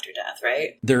called Dr. Death,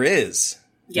 right? There is.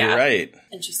 Yeah. You're right.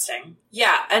 Interesting.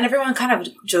 Yeah, and everyone kind of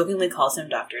jokingly calls him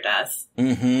Dr. Death.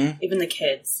 Mm-hmm. Even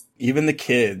the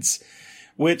kids.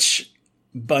 Which,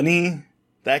 Bunny,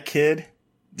 that kid...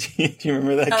 Do you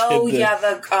remember that kid? Oh, yeah,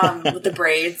 the with the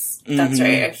braids. That's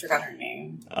right. I forgot her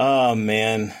name. Oh,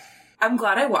 man. I'm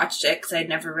glad I watched it because I'd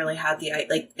never really had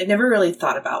I never really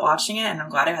thought about watching it, and I'm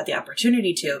glad I had the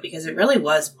opportunity to because it really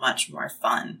was much more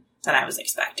fun than I was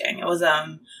expecting. It was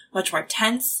much more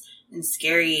tense and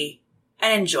scary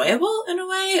and enjoyable in a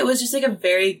way. It was just like a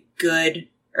very good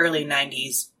early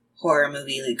 90s horror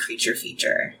movie, like creature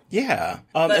feature. Yeah.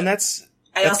 And that's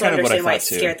I also kind of what I understand why it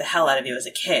thought, scared the hell out of you as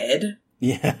a kid.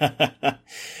 Yeah.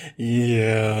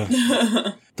 Yeah.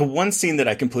 The one scene that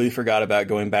I completely forgot about,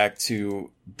 going back to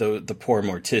the poor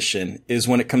mortician, is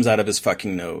when it comes out of his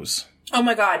fucking nose. Oh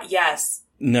my God, yes.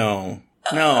 No.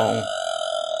 I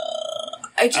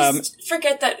just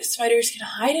forget that spiders can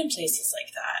hide in places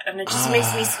like that. And it just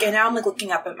makes me scared. Now I'm like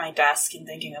looking up at my desk and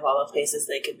thinking of all the places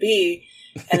they could be.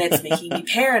 And it's making me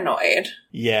paranoid.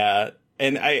 Yeah.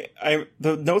 And I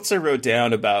the notes I wrote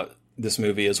down about this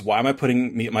movie is, why am I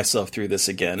putting myself through this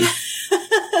again?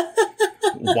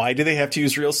 Why do they have to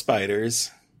use real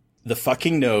spiders? The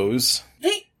fucking nose.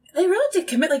 They really did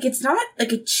commit, like, it's not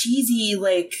like a cheesy,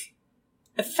 like,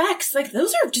 effects. Like,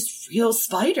 those are just real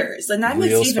spiders. And that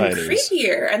makes it even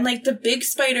creepier. And, like, the big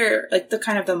spider, like, the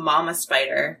kind of the mama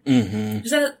spider. Mm-hmm.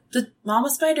 Is that the mama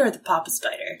spider or the papa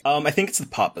spider? I think it's the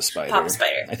papa spider. Papa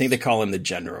spider. I think they call him the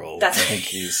general. That's I think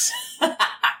he's...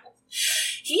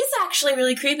 He's actually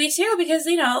really creepy too, because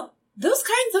those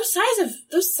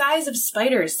size of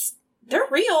spiders, they're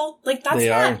real. Like, that's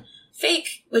not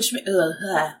fake. Which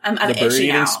I'm the itchy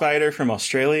bird-eating now. Spider from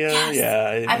Australia. Yes.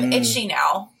 Yeah, I'm itchy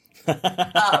now.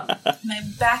 My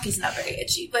back is not very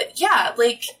itchy, but yeah,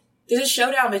 like, there's a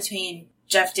showdown between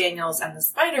Jeff Daniels and the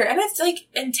spider, and it's like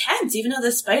intense. Even though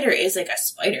the spider is like a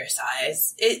spider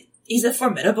size, he's a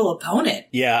formidable opponent.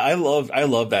 Yeah, I love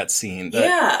that scene.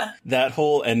 That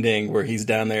whole ending where he's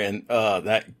down there and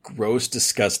that gross,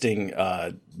 disgusting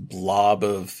blob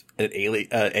of an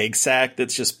egg sac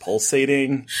that's just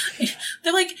pulsating.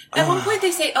 They're like, at one point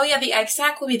they say, oh yeah, the egg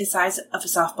sac will be the size of a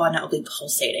softball and it will be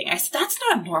pulsating. I said, that's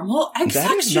not normal. Egg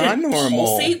sac shouldn't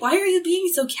pulsate. Why are you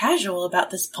being so casual about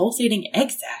this pulsating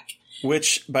egg sac?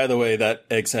 Which, by the way, that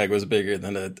egg sack was bigger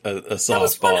than a softball. That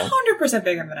was 100%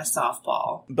 bigger than a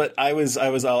softball. But I was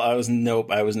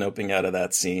noping out of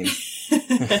that scene.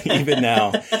 Even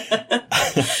now.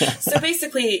 So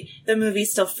basically, the movie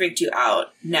still freaked you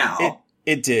out now.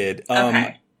 It did.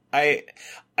 Okay.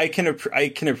 I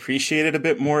can appreciate it a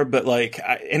bit more, but like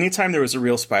anytime there was a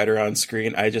real spider on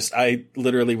screen, I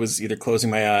literally was either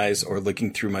closing my eyes or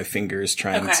looking through my fingers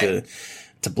trying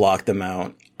to block them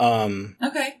out.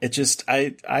 Okay. It just,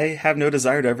 I have no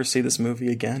desire to ever see this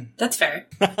movie again. That's fair.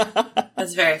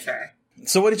 That's very fair.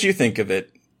 So what did you think of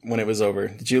it when it was over?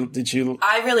 Did you?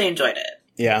 I really enjoyed it.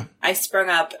 Yeah. I sprung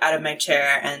up out of my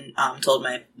chair and told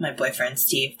my boyfriend,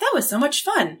 Steve, that was so much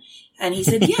fun. And he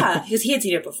said, yeah, because he had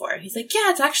seen it before. He's like,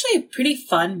 yeah, it's actually a pretty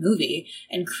fun movie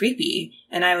and creepy.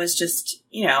 And I was just,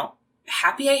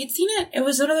 happy I had seen it. It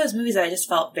was one of those movies that I just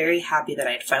felt very happy that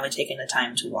I had finally taken the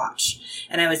time to watch.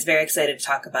 And I was very excited to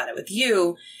talk about it with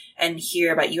you and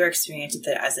hear about your experience with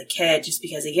it as a kid, just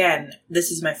because, again,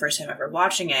 this is my first time ever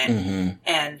watching it. Mm-hmm.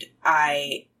 And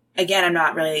I'm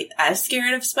not really as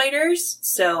scared of spiders.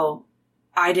 So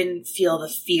I didn't feel the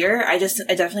fear. I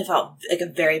definitely felt like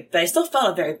but I still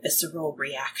felt a very visceral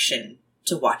reaction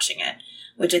to watching it,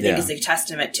 which I think is a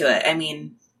testament to it. I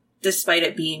mean, despite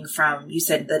it being you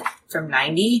said that from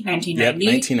 1990? Yep,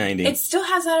 1990. It still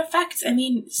has that effect. I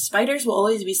mean, spiders will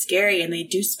always be scary, and they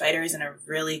do spiders in a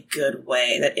really good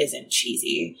way that isn't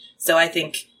cheesy. So I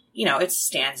think, it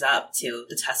stands up to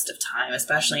the test of time,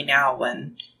 especially now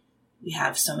when we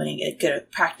have so many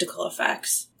good practical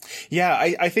effects. Yeah,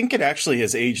 I think it actually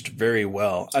has aged very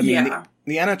well. I mean,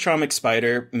 the animatronic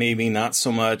spider, maybe not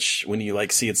so much when you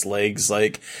see its legs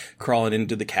crawling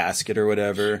into the casket or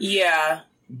whatever. Yeah.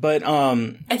 But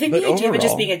I think the idea of it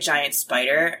just being a giant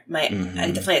spider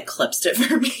definitely eclipsed it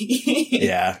for me.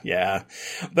 yeah.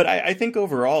 But I think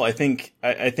overall, I think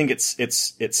it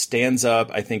stands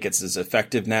up. I think it's as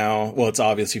effective now. Well, it's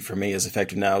obviously for me as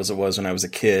effective now as it was when I was a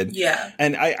kid. Yeah.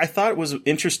 And I thought what was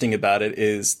interesting about it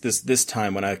is this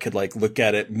time when I could look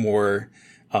at it more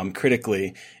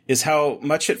critically is how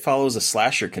much it follows a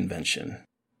slasher convention.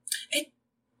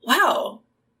 Wow.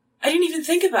 I didn't even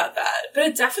think about that, but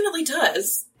it definitely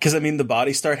does. Because, I mean, the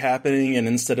bodies start happening, and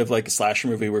instead of a slasher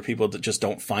movie where people just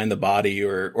don't find the body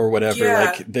or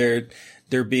whatever,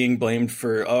 they're being blamed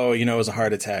for, it was a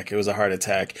heart attack. It was a heart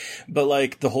attack.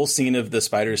 But, the whole scene of the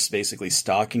spiders basically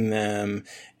stalking them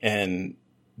and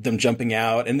them jumping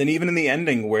out. And then even in the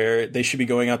ending where they should be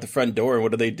going out the front door, and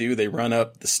what do? They run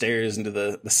up the stairs into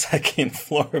the second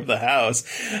floor of the house.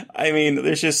 I mean,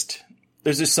 there's just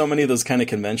so many of those kind of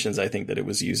conventions I think that it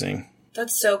was using.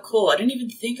 That's so cool. I didn't even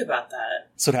think about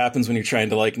that. That's what happens when you're trying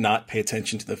to not pay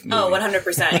attention to the movie. Oh,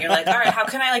 100%. You're all right, how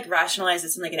can I rationalize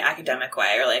this in an academic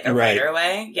way or a writer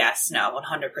way? Yes, no,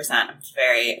 100%. I'm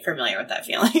very familiar with that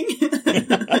feeling.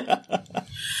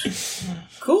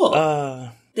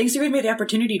 Cool. Thanks for giving me the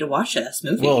opportunity to watch this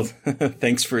movie. Well,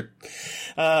 thanks for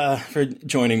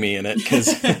joining me in it, because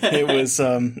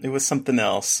it was something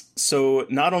else. So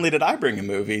not only did I bring a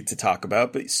movie to talk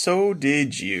about, but so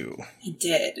did you. I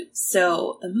did.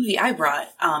 So the movie I brought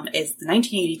is the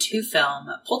 1982 film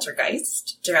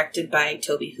Poltergeist, directed by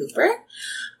Tobe Hooper.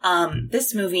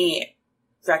 This movie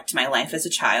wrecked my life as a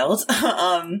child.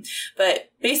 But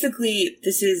basically,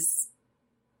 this is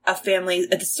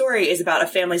the story is about a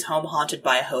family's home haunted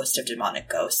by a host of demonic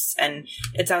ghosts. And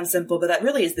it sounds simple, but that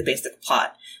really is the basic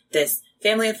plot. This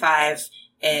family of 5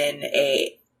 in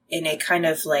a kind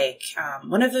of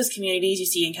one of those communities you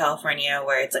see in California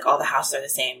where it's all the houses are the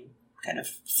same kind of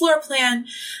floor plan.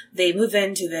 They move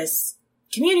into this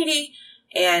community,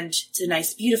 and it's a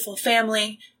nice, beautiful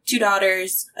family. 2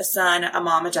 daughters, a son, a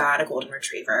mom, a dad, a golden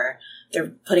retriever. They're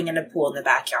putting in a pool in the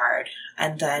backyard.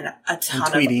 And then a ton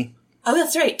of... Tweety. Oh,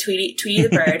 that's right. Tweety the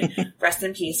bird. Rest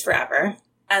in peace forever.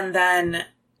 And then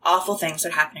awful things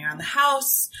start happening around the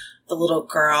house. The little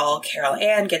girl, Carol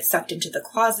Ann, gets sucked into the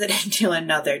closet into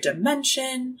another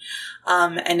dimension.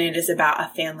 And it is about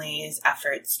a family's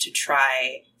efforts to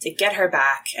try to get her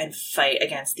back and fight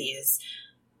against these,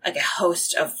 a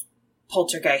host of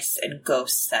poltergeists and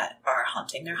ghosts that are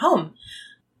haunting their home.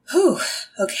 Whew.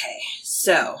 Okay.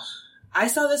 So I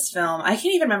saw this film. I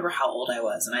can't even remember how old I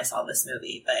was when I saw this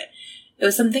movie, but it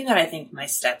was something that I think my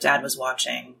stepdad was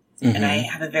watching. Mm-hmm. And I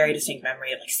have a very distinct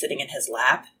memory of sitting in his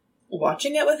lap,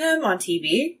 watching it with him on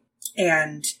TV.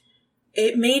 And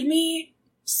it made me,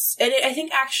 I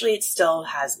think actually it still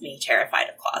has me terrified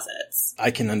of closets.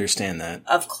 I can understand that.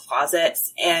 Of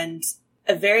closets, and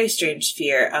a very strange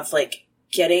fear of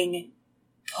getting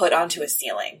put onto a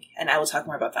ceiling. And I will talk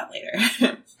more about that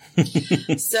later.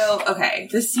 So, okay,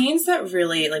 the scenes that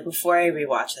really, before I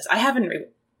rewatch this, I haven't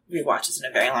rewatched this in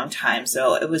a very long time,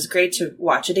 so it was great to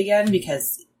watch it again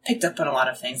because it picked up on a lot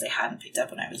of things I hadn't picked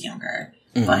up when I was younger.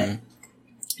 Mm-hmm. But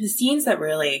the scenes that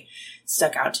really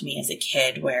stuck out to me as a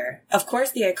kid were, of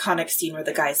course, the iconic scene where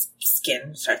the guy's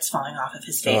skin starts falling off of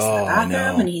his face in the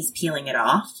bathroom and he's peeling it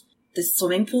off. The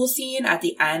swimming pool scene at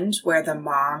the end where the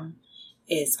mom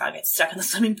gets stuck in the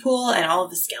swimming pool and all of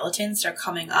the skeletons start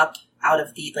coming up out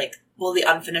of the, the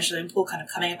unfinished swimming pool kind of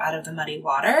coming up out of the muddy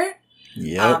water.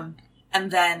 Yep. And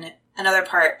then another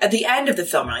part, at the end of the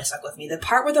film really stuck with me, the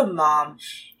part where the mom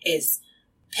is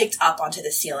picked up onto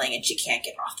the ceiling and she can't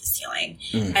get off the ceiling.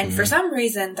 Mm-hmm. And for some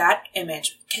reason, that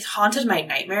image has haunted my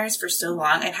nightmares for so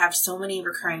long. I'd have so many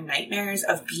recurring nightmares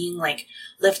of being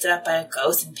lifted up by a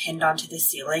ghost and pinned onto the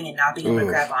ceiling and not being able to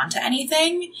grab onto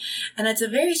anything. And it's a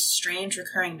very strange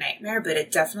recurring nightmare, but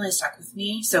it definitely stuck with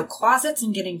me. So closets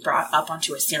and getting brought up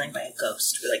onto a ceiling by a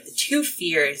ghost were the 2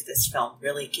 fears this film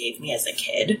really gave me as a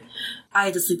kid. I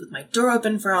had to sleep with my door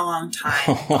open for a long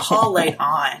time, the hall light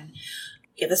on.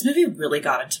 Yeah, this movie really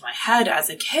got into my head as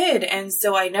a kid, and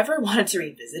so I never wanted to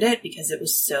revisit it because it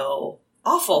was so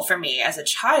awful for me as a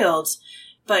child.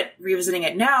 But revisiting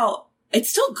it now, it's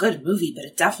still a good movie, but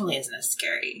it definitely isn't as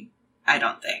scary, I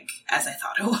don't think, as I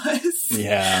thought it was.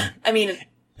 Yeah. I mean,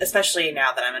 especially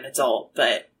now that I'm an adult,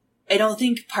 but I don't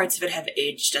think parts of it have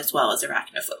aged as well as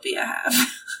arachnophobia have.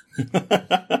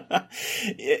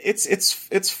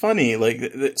 It's funny, like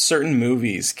that certain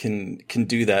movies can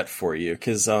do that for you.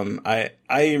 Cause, I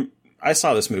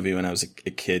saw this movie when I was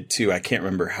a kid too. I can't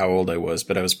remember how old I was,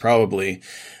 but I was probably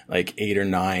like 8 or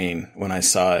 9 when I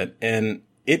saw it. And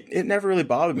it never really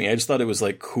bothered me. I just thought it was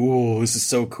like, cool. This is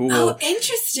so cool. Oh,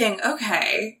 interesting.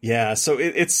 Okay. Yeah. So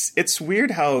it's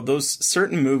weird how those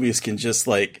certain movies can just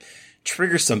like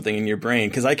trigger something in your brain,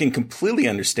 because I can completely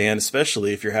understand,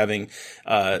 especially if you're having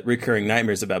recurring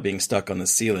nightmares about being stuck on the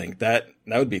ceiling. That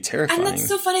would be terrifying. And that's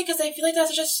so funny, because I feel like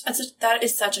that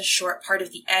is such a short part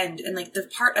of the end, and like the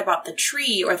part about the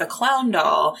tree or the clown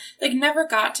doll like never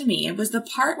got to me. It was the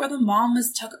part where the mom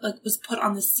was put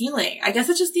on the ceiling. I guess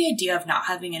it's just the idea of not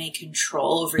having any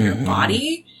control over your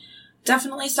body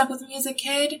definitely stuck with me as a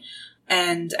kid,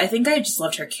 and I think I just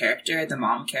loved her character, the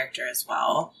mom character as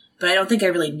well. But I don't think I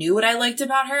really knew what I liked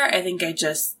about her. I think I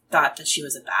just thought that she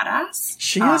was a badass.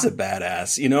 She is a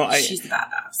badass. You know, she's a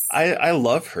badass. I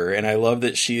love her, and I love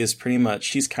that she is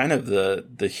she's kind of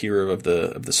the hero of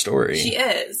the story. She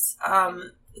is.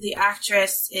 The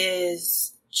actress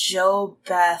is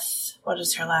Beth. What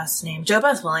is her last name?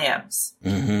 Beth Williams.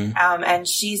 Mm-hmm. And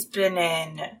she's been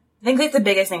in, I think like the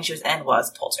biggest thing she was in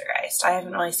was Poltergeist. I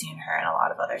haven't really seen her in a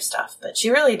lot of other stuff, but she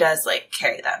really does like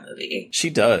carry that movie. She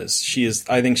does. She is.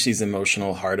 I think she's the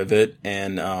emotional heart of it,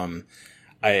 and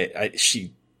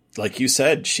she, like you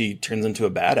said, she turns into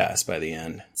a badass by the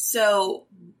end. So,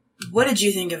 what did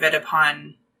you think of it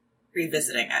upon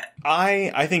revisiting it?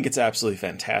 I think it's absolutely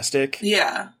fantastic.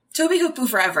 Yeah. Toby Hooper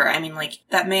forever. I mean, like,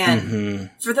 that man,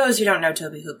 for those who don't know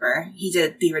Toby Hooper, he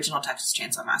did the original Texas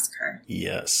Chainsaw Massacre.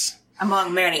 Yes.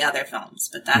 Among many other films,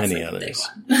 but that's many like others.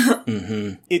 The big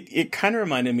one. It kind of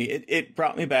reminded me, it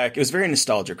brought me back. It was very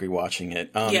nostalgic rewatching it.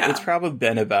 It's probably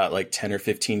been about like 10 or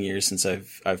 15 years since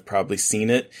I've probably seen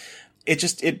it.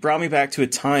 It brought me back to a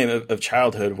time of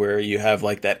childhood where you have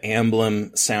like that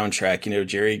Emblem soundtrack. You know,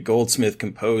 Jerry Goldsmith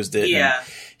composed it. Yeah. And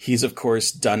he's of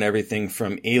course done everything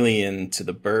from Alien to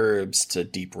The Burbs to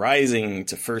Deep Rising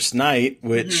to First Night,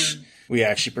 which we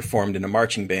actually performed in a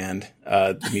marching band,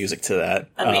 the music to that.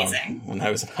 Amazing. When I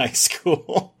was in high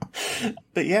school.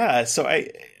 But yeah, so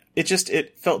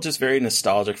it felt just very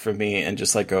nostalgic for me, and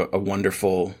just like a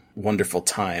wonderful, wonderful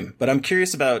time. But I'm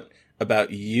curious about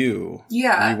you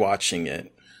rewatching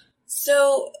it.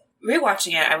 So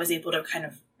rewatching it, I was able to kind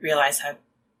of realize how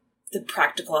the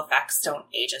practical effects don't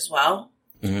age as well.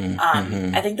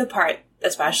 I think the part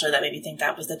especially that made me think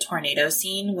that was the tornado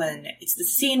scene, when it's the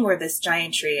scene where this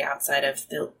giant tree outside of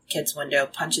the kid's window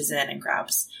punches in and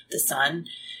grabs the son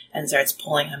and starts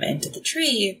pulling him into the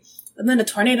tree. And then a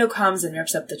tornado comes and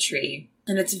rips up the tree.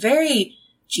 And it's very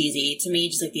cheesy to me,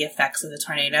 just like the effects of the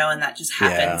tornado, and that just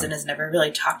happens and is never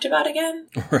really talked about again.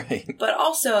 Right. But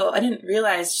also, I didn't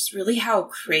realize just really how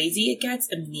crazy it gets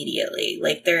immediately.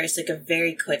 Like, there's like a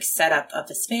very quick setup of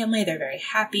this family, they're very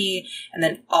happy, and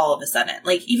then all of a sudden,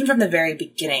 like, even from the very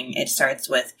beginning, it starts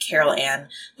with Carol Ann,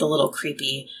 the little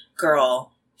creepy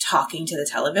girl, talking to the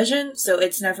television. So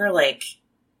it's never like,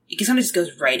 it kind of just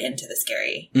goes right into the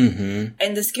scary.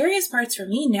 And the scariest parts for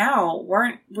me now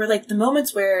were like the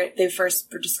moments where they first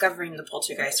were discovering the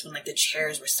poltergeist, when like the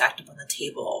chairs were stacked up on the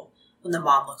table, when the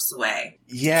mom looks away.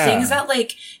 Yeah. Things that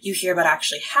like you hear about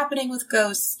actually happening with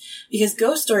ghosts, because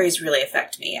ghost stories really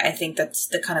affect me. I think that's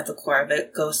the kind of the core of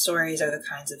it. Ghost stories are the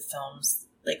kinds of films,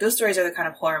 like ghost stories are the kind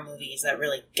of horror movies that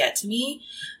really get to me,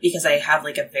 because I have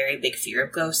like a very big fear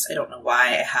of ghosts. I don't know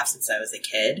why. I have since I was a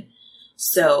kid.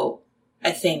 So I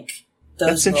think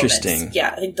those moments, interesting.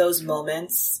 Yeah, I think those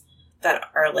moments that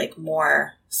are like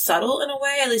more subtle in a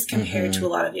way, at least compared to a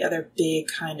lot of the other big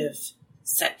kind of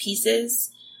set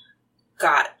pieces,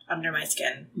 got under my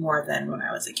skin more than when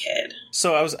I was a kid.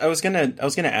 So I was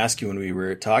gonna ask you when we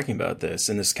were talking about this,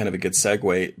 and this is kind of a good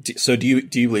segue. So do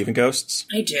you believe in ghosts?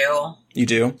 I do. You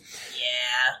do?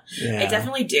 Yeah. I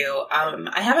definitely do.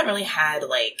 I haven't really had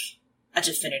like a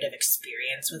definitive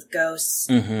experience with ghosts.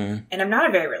 And I'm not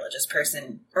a very religious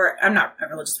person, or I'm not a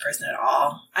religious person at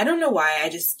all. I don't know why. I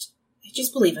just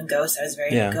believe in ghosts. I was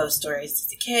very into ghost stories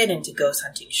as a kid, into ghost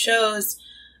hunting shows.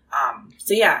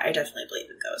 So yeah, I definitely believe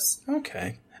in ghosts.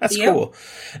 Okay. That's cool.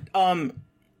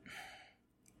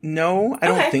 No, I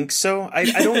don't think so. I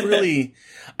don't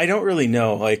really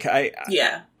know. Like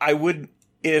I would,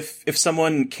 if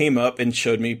someone came up and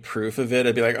showed me proof of it,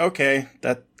 I'd be like, okay,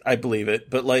 that I believe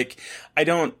it. But like, I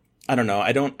don't know.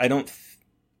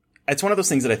 it's one of those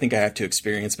things that I think I have to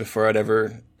experience before I'd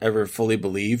ever fully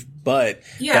believe. But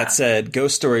that said,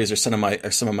 ghost stories are some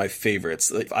of my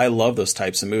favorites. Like, I love those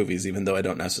types of movies, even though I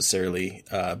don't necessarily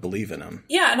believe in them.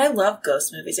 Yeah, and I love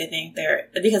ghost movies. I think they're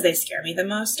because they scare me the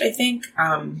most. I think.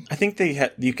 I think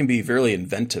you can be really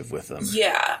inventive with them.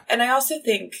 Yeah, and I also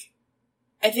think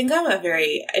I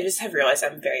just have realized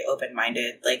I'm very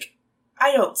open-minded. Like,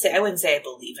 I wouldn't say I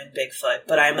believe in Bigfoot,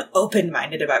 but I'm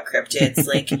open-minded about cryptids.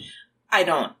 Like, I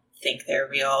don't think they're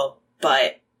real,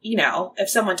 but, you know, if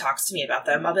someone talks to me about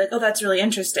them, I'll be like, oh, that's really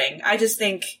interesting. I just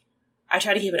think I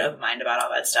try to keep an open mind about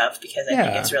all that stuff because I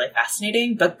think it's really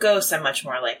fascinating. But ghosts, I'm much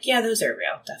more like, yeah, those are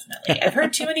real, definitely. I've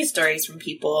heard too many stories from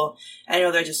people. I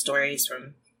know they're just stories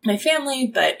from my family,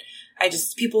 but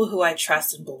people who I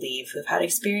trust and believe who've had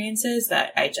experiences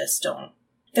that I just don't.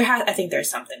 I think there's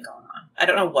something going on. I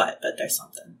don't know what, but there's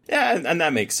something. Yeah, and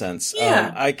that makes sense.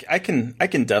 Yeah. I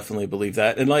can definitely believe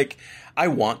that. And like, I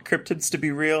want cryptids to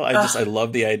be real. I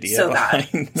love the idea behind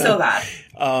them. So bad.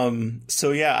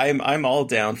 So yeah, I'm all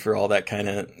down for all that kind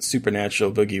of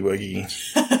supernatural boogie woogie.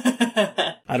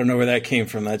 I don't know where that came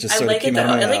from. That just sort of came out of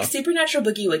my mouth. I like supernatural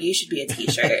boogie woogie should be a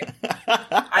t-shirt.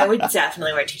 I would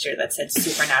definitely wear a t-shirt that said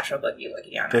supernatural boogie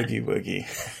woogie on it. Boogie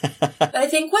woogie. But I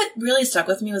think what really stuck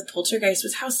with me with Poltergeist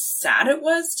was how sad it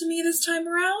was to me this time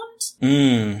around.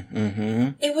 Mm-hmm.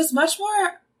 It was much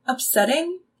more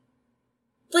upsetting,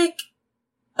 like,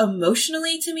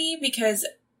 emotionally to me, because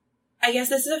I guess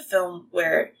this is a film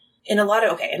where in a lot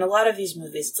of these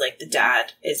movies, it's like the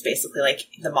dad is basically like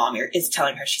the mom is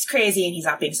telling her she's crazy and he's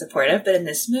not being supportive. But in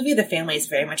this movie, the family is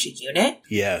very much a unit.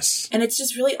 Yes. And it's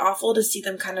just really awful to see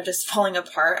them kind of just falling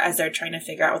apart as they're trying to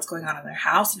figure out what's going on in their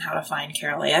house and how to find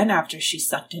Carol Ann after she's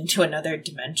sucked into another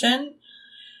dimension.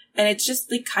 And it's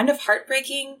just like kind of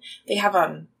heartbreaking. They have,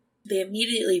 they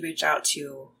immediately reach out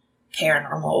to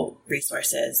paranormal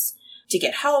resources to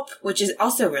get help, which is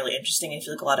also really interesting. I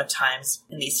feel like a lot of times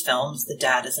in these films, the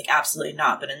dad is like, absolutely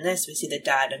not. But in this, we see the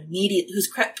dad immediately,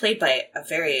 who's played by a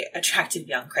very attractive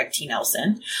young Craig T.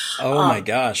 Nelson. Oh my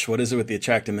gosh. What is it with the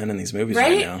attractive men in these movies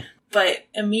right now? But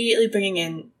immediately bringing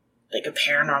in like a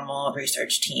paranormal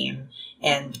research team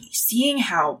and seeing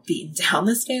how beaten down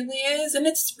this family is. And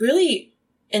it's really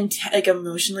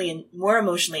more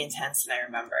emotionally intense than I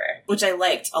remember, which I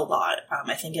liked a lot.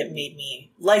 I think it made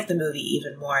me like the movie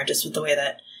even more, just with the way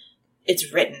that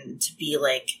it's written to be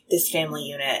like this family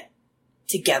unit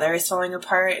together is falling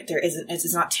apart.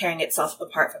 It's not tearing itself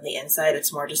apart from the inside.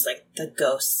 It's more just like the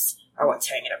ghosts are what's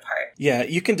tearing it apart. Yeah,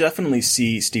 you can definitely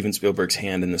see Steven Spielberg's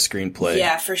hand in the screenplay.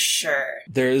 Yeah, for sure.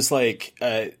 There's like,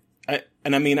 I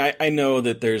know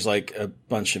that there's like a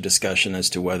bunch of discussion as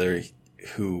to whether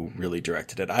who really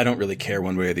directed it. I don't really care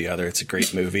one way or the other. It's a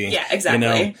great movie. Yeah, exactly.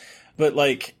 You know? But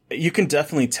like, you can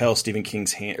definitely tell Stephen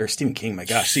Spielberg's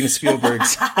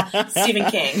Stephen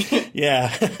King.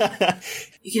 Yeah.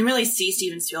 You can really see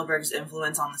Steven Spielberg's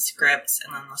influence on the script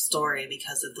and on the story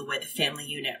because of the way the family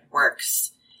unit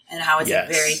works and how it's a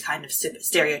very kind of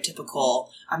stereotypical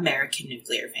American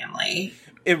nuclear family.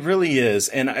 It really is.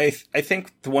 And I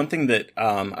think the one thing that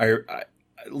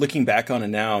looking back on it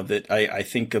now that I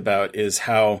think about is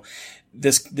how the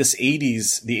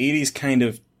 80s kind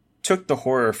of took the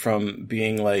horror from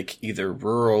being like either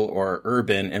rural or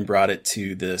urban and brought it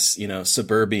to this, you know,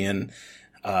 suburban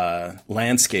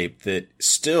landscape that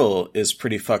still is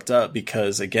pretty fucked up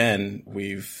because, again,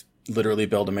 we've literally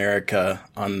built America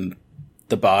on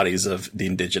the bodies of the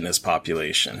indigenous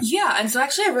population. Yeah, and so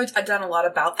actually I've done a lot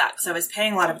about that because I was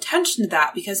paying a lot of attention to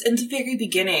that because in the very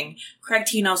beginning, Craig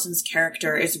T. Nelson's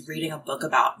character is reading a book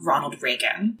about Ronald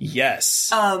Reagan. Yes.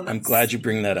 I'm glad you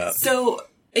bring that up. So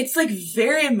it's like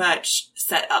very much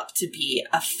set up to be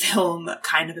a film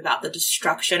kind of about the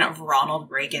destruction of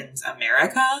Ronald Reagan's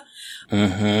America.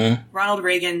 Mm-hmm. Ronald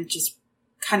Reagan just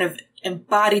kind of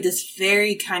embodied this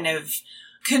very kind of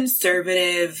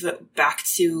conservative, back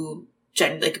to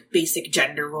basic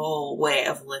gender role way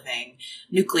of living,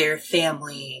 nuclear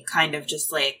family, kind of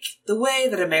just like the way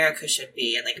that America should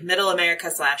be, and like middle America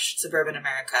 / suburban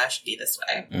America should be this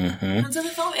way. Mm-hmm. And so the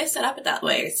film is set up that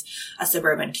way. It's a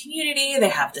suburban community. They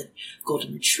have the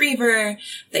golden retriever.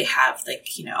 They have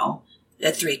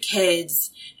the 3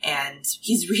 kids, and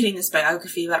he's reading this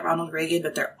biography about Ronald Reagan,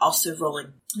 but they're also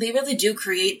they really do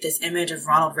create this image of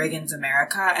Ronald Reagan's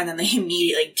America, and then they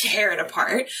immediately tear it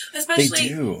apart,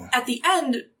 especially at the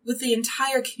end with the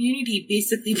entire community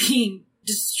basically being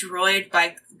destroyed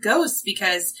by ghosts,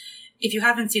 because if you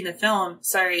haven't seen the film,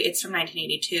 sorry, it's from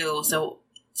 1982, so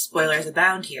spoilers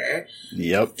abound here.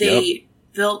 Yep. They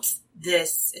built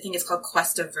this, I think it's called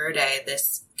Cuesta Verde,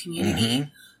 this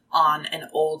community on an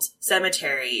old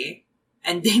cemetery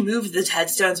And they moved the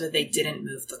headstones, but they didn't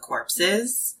move the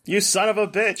corpses. You son of a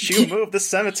bitch! You moved the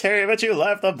cemetery, but you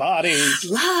left the bodies.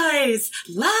 Lies!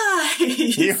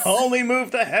 You only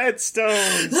moved the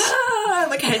headstones.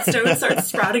 Like headstones start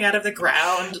sprouting out of the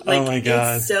ground. Like, oh my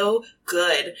God. It's so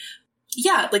good.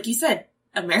 Yeah, like you said,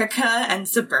 America and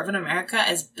suburban America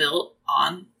is built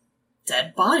on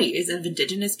dead bodies of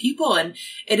indigenous people, and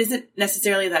it isn't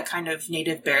necessarily that kind of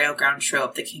native burial ground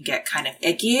trope that can get kind of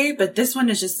icky, but this one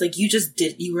is just like,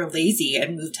 you were lazy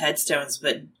and moved headstones,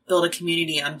 but build a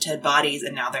community on dead bodies,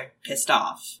 and now they're pissed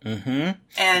off. Mm-hmm.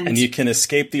 And you can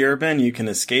escape the urban, you can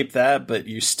escape that, but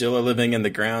you still are living in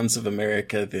the grounds of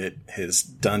America that has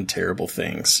done terrible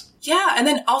things. Yeah, and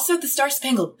then also the Star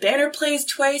Spangled Banner plays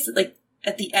twice, like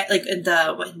at the end, like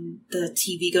when the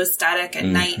TV goes static at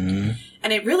night.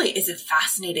 And it really is a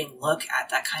fascinating look at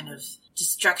that kind of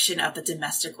destruction of the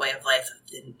domestic way of life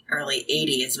of the early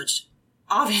 80s, which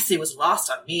obviously was lost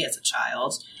on me as a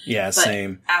child. Yeah, but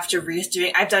same. After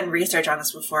I've done research on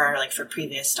this before, like for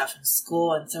previous stuff in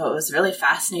school, and so it was really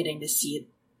fascinating to see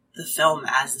the film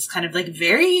as this kind of like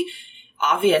very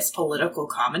obvious political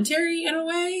commentary in a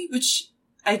way, which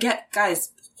I get,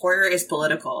 guys. Horror is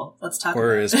political. Let's talk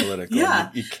Horror about it. is political.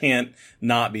 Yeah. You can't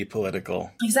not be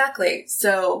political. Exactly.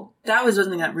 So that was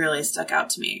something that really stuck out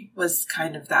to me, was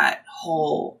kind of that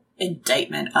whole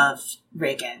indictment of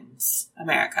Reagan's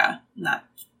America, not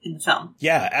in the film.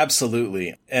 Yeah,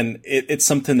 absolutely. And it's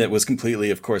something that was completely,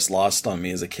 of course, lost on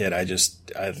me as a kid. I just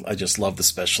love the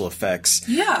special effects.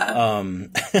 Yeah.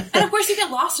 And of course you get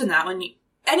lost in that when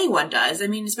anyone does. I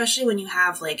mean, especially when you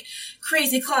have like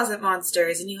crazy closet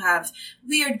monsters and you have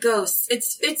weird ghosts.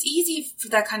 It's easy for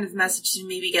that kind of message to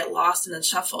maybe get lost in the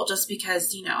shuffle just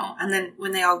because, and then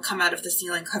when they all come out of the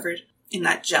ceiling covered in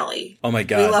that jelly. Oh my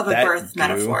God. We love a birth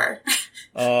metaphor.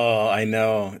 Oh, I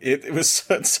know. It was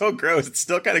so gross. It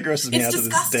still kind of grosses me out to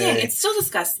this day. It still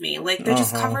disgusts me. Like, they're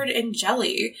just covered in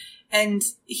jelly. And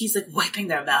he's like wiping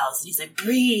their mouths and he's like,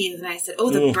 breathe. And I said, oh,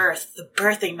 the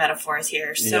birthing metaphors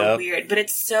here are so weird, but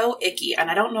it's so icky. And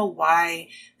I don't know why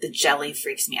the jelly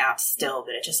freaks me out still,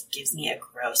 but it just gives me a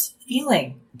gross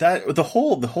feeling. The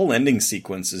whole ending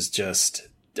sequence is just,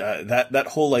 that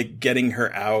whole like getting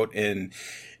her out and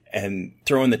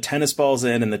throwing the tennis balls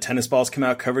in, and the tennis balls come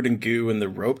out covered in goo, and the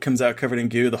rope comes out covered in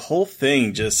goo. The whole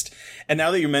thing just, and now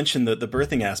that you mentioned the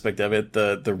birthing aspect of it,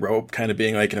 the rope kind of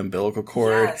being like an umbilical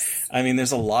cord. Yes. I mean,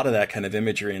 there's a lot of that kind of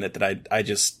imagery in it that I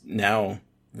just now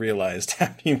realized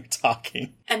after you were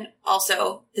talking. And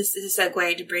also, this is a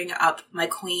segue to bring up my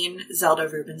queen, Zelda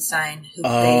Rubinstein, who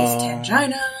plays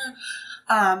Tangina.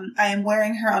 I am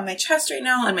wearing her on my chest right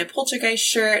now on my Poltergeist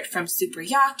shirt from Super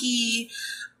Yaki.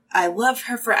 I love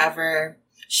her forever.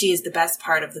 She is the best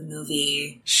part of the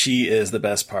movie. She is the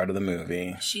best part of the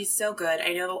movie. She's so good.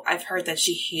 I know I've heard that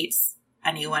she hates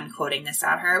anyone quoting this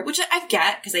at her, which I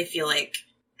get because I feel like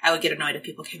I would get annoyed if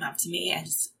people came up to me and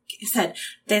just said,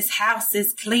 "This house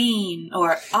is clean,"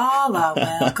 or "All are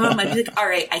welcome." I'd be like, all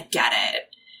right, I get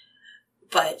it.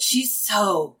 But she's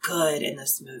so good in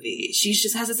this movie. She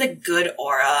just has this like good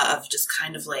aura of just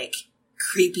kind of like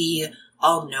creepy,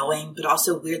 all-knowing, but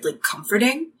also weirdly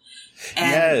comforting.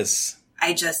 And yes.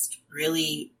 I just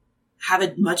really have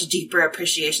a much deeper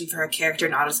appreciation for her character,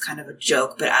 not as kind of a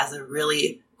joke, but as a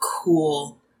really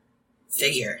cool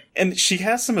figure. And she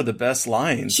has some of the best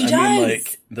lines. She does. Mean,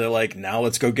 like, they're like, "Now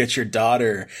let's go get your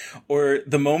daughter." Or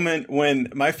the moment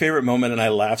when, my favorite moment, and I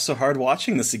laughed so hard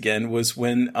watching this again, was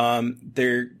when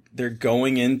they're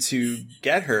going in to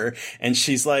get her, and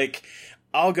she's like,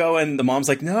 "I'll go," and the mom's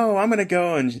like, "No, I'm gonna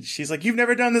go," and she's like, "You've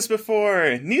never done this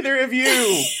before, neither have you."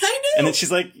 I know. And then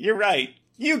she's like, "You're right,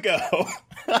 you go."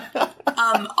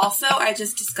 Also, I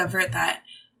just discovered that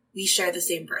we share the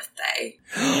same birthday.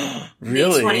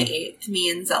 Really? May 28th, me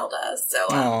and Zelda.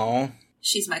 So,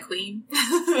 she's my queen.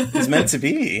 It's meant to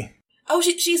be. Oh,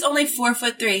 she's only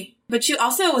 4'3", but she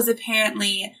also was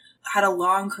apparently had a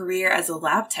long career as a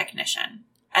lab technician.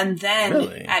 And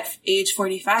then at age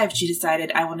 45, she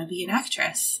decided, I want to be an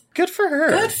actress. Good for her.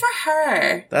 Good for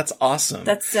her. That's awesome.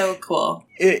 That's so cool.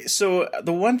 So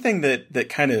the one thing that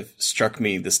kind of struck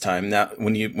me this time, now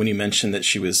when you mentioned that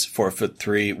she was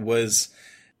 4'3", was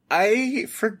I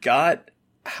forgot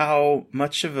how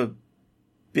much of a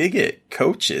bigot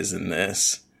Coach is in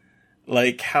this.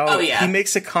 Like how he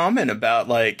makes a comment about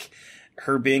like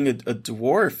her being a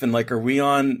dwarf, and like, are we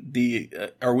on the?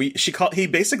 He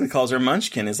basically calls her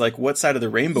Munchkin. Is like, what side of the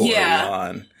rainbow are we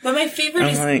on? But my favorite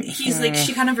is he's like,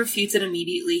 she kind of refutes it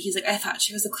immediately. He's like, I thought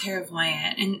she was a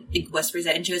clairvoyant, and like whispers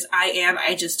it, and she goes, I am.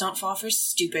 I just don't fall for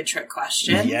stupid trick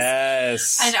questions.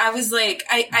 Yes. And I was like,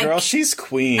 girl, she's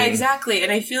queen. Exactly.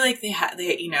 And I feel like they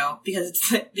because it's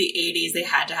the 80s, they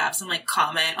had to have some like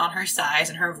comment on her size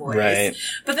and her voice. Right.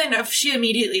 But then she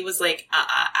immediately was like,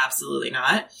 absolutely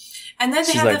not. And then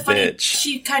they have the funny, bitch.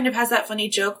 She kind of has that funny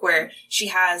joke where she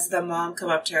has the mom come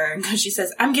up to her and she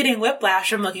says, I'm getting whiplash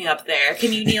from looking up there.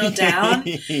 Can you kneel down?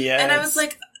 Yes. And I was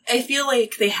like, I feel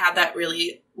like they had that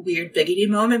really weird biggity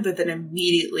moment, but then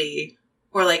immediately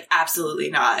were like, absolutely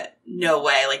not. No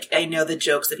way. Like, I know the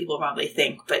jokes that people probably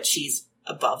think, but she's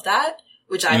above that,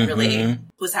 which I really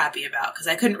was happy about because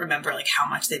I couldn't remember like how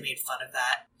much they made fun of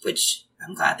that, which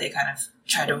I'm glad they kind of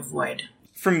try to avoid.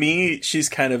 For me, she's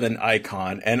kind of an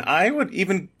icon, and I would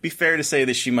even be fair to say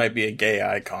that she might be a gay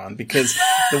icon, because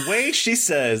the way she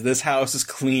says this house is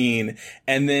clean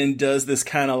and then does this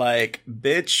kind of like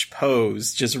bitch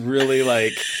pose, just really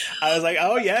like, I was like,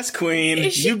 oh yes, queen,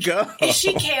 you go. Is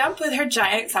she camp with her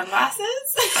giant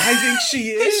sunglasses? I think she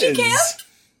is. Is she camp?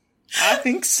 I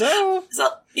think so.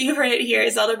 You heard it here.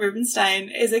 Zelda Rubinstein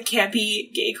is a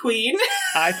campy gay queen.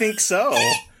 I think so.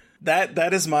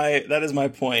 That is my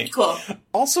point. Cool.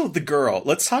 Also, the girl.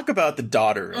 Let's talk about the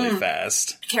daughter really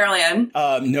fast. Carol Ann.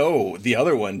 No, the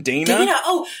other one, Dana.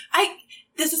 Oh,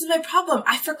 this is my problem.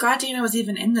 I forgot Dana was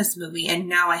even in this movie, and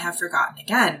now I have forgotten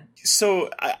again. So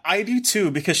I do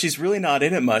too, because she's really not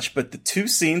in it much. But the two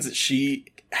scenes that she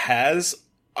has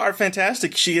are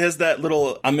fantastic. She has that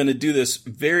little, I'm going to do this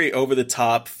very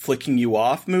over-the-top flicking you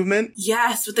off movement.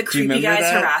 Yes, with the creepy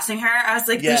guys harassing her. I was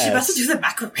like, yes. She must do the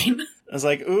Macarena. I was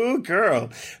like, ooh, girl.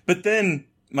 But then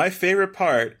my favorite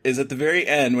part is at the very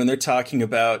end when they're talking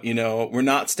about, we're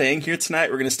not staying here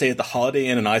tonight. We're going to stay at the Holiday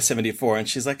Inn on I-74. And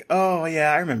she's like, oh,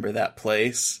 yeah, I remember that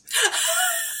place.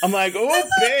 I'm like, oh,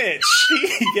 bitch.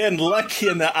 She getting lucky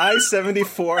in the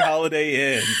I-74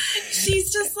 Holiday Inn.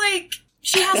 She's just like...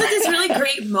 She has like these really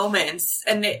great moments,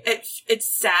 and it's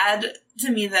sad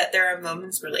to me that there are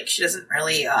moments where like she doesn't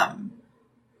really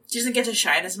she doesn't get to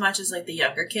shine as much as like the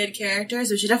younger kid characters,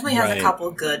 but she definitely has a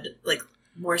couple good like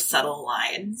more subtle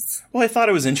lines. Well, I thought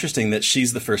it was interesting that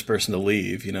she's the first person to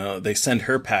leave. They send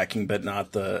her packing, but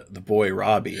not the boy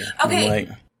Robbie. Okay.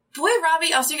 Boy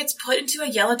Robbie also gets put into a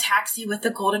yellow taxi with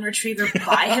the golden retriever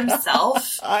by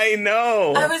himself. I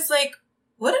know. I was like,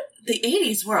 what? The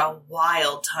 80s were a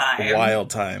wild time.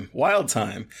 Wild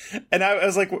time. And I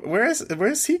was like,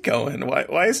 where's he going?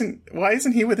 Why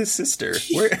isn't he with his sister?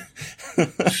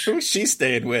 Who's she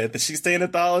staying with? Is she staying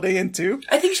at the Holiday Inn too?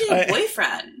 I think she's a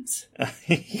boyfriend.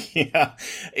 Yeah.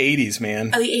 80s, man.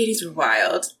 Oh, the 80s were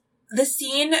wild. The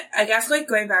scene, I guess, like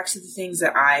going back to the things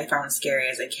that I found scary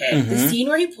as a kid, the scene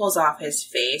where he pulls off his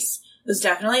face was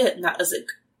definitely not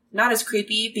as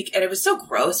creepy, and it was so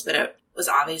gross, but it was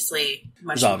obviously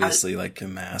like a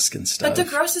mask and stuff. But the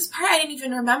grossest part I didn't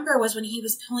even remember was when he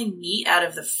was pulling meat out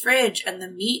of the fridge and the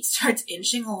meat starts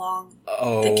inching along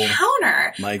the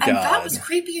counter. My God. And that was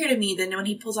creepier to me than when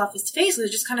he pulls off his face.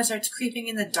 It just kind of starts creeping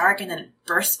in the dark and then it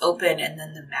bursts open and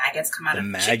then the maggots come out of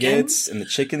the chicken. The maggots and the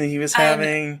chicken that he was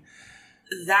having.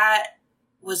 That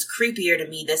was creepier to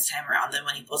me this time around than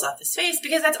when he pulls off his face,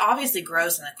 because that's obviously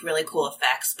gross and like really cool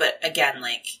effects, but again,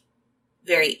 like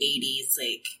very 80s,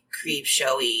 like creep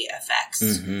showy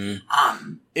effects.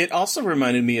 It also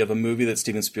reminded me of a movie that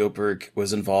Steven Spielberg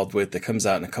was involved with that comes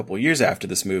out in a couple of years after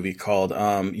this movie called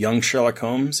Young Sherlock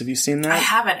Holmes. Have you seen that? I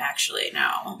haven't actually,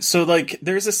 no. So like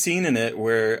there's a scene in it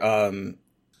where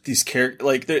these characters,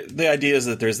 like the idea is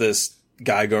that there's this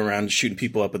guy going around shooting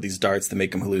people up with these darts that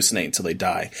make them hallucinate until they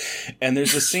die. And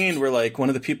there's a scene where like one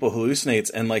of the people hallucinates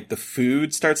and like the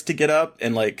food starts to get up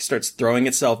and like starts throwing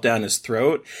itself down his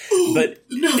throat. But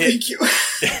thank you.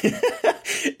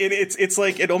 It's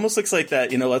like, it almost looks like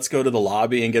that, let's go to the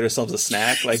lobby and get ourselves a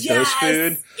snack, like those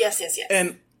food. Yes.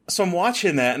 And so I'm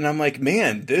watching that and I'm like,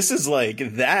 man, this is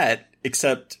like that,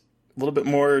 except a little bit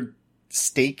more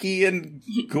steaky and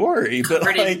gory, but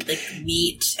like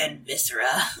meat and viscera.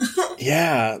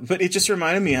 Yeah, but it just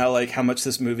reminded me how much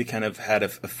this movie kind of had an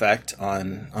effect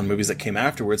on movies that came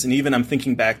afterwards. And even I'm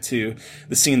thinking back to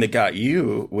the scene that got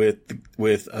you with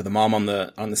the mom on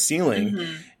the ceiling.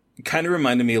 It kind of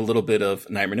reminded me a little bit of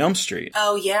Nightmare on Elm Street.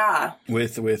 Oh yeah,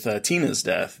 with Tina's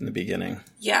death in the beginning.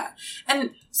 Yeah,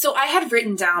 and so I had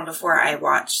written down before I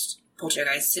watched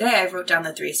Poltergeist today. I wrote down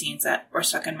the 3 scenes that were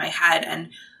stuck in my head, and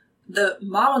the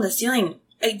mom on the ceiling,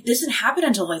 it doesn't happen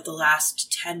until like the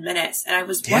last 10 minutes. And I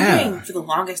was wondering for the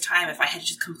longest time if I had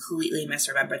just completely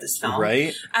misremembered this film.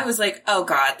 Right? I was like, oh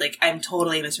God, like I'm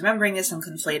totally misremembering this. I'm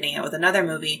conflating it with another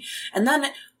movie. And then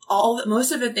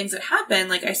most of the things that happened,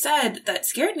 like I said, that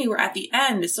scared me were at the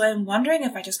end. So I'm wondering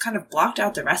if I just kind of blocked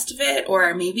out the rest of it,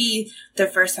 or maybe the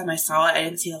first time I saw it, I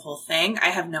didn't see the whole thing. I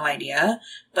have no idea.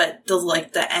 But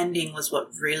the ending was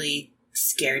what really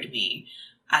scared me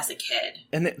as a kid.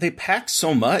 And they packed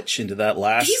so much into that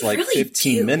last They really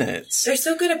 15 minutes. They're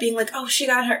so good at being like, oh, she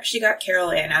got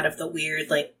Carol Ann out of the weird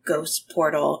like ghost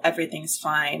portal. Everything's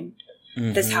fine.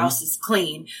 Mm-hmm. This house is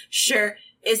clean. Sure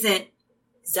isn't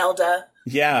Zelda.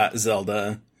 Yeah,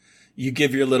 Zelda. You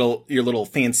give your little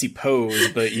fancy pose,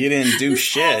 but you didn't do this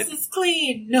shit. House is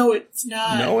clean. No, it's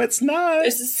not. No, it's not.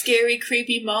 There's a scary,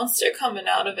 creepy monster coming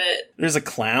out of it. There's a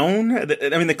clown.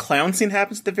 I mean, the clown scene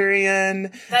happens at the very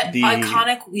end. That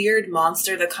iconic, weird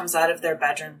monster that comes out of their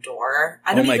bedroom door.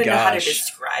 I don't even know how to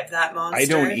describe that monster. I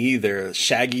don't either.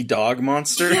 Shaggy dog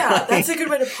monster. Yeah, that's a good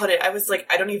way to put it. I was like,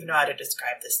 I don't even know how to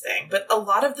describe this thing. But a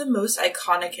lot of the most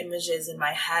iconic images in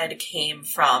my head came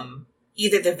from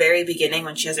either the very beginning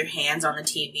when she has her hands on the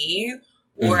TV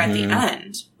or at the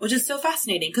end, which is so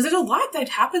fascinating because there's a lot that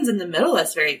happens in the middle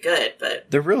that's very good, but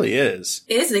there really is.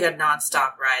 It is like a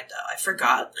nonstop ride, though. I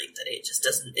forgot like that it just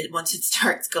doesn't. Once it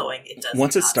starts going, it doesn't.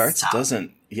 Once it starts, it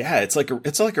doesn't. Yeah, it's like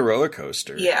a roller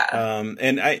coaster. Yeah.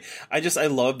 And I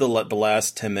love the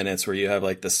last 10 minutes where you have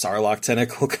like the Sarlacc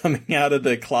tentacle coming out of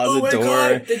the closet door.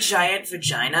 God, the giant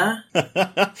vagina.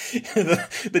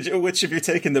 Which, if you're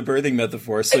taking the birthing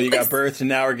metaphor, so you got birth and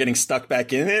now we're getting stuck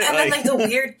back in it. And then like the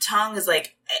weird tongue is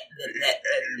like.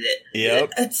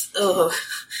 Yep. It's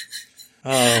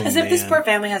as if this poor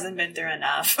family hasn't been through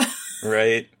enough.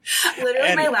 Right.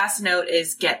 Literally, my last note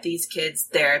is get these kids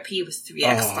therapy with 3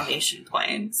 exclamation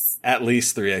points. At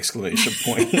least 3 exclamation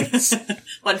points.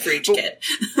 One for each kid.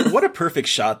 What a perfect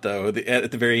shot, though,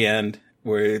 at the very end,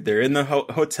 where they're in the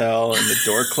hotel and the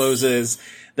door closes,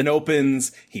 then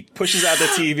opens, he pushes out the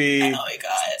TV, oh my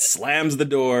God, slams the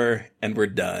door, and we're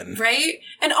done. Right?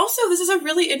 And also, this is a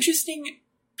really interesting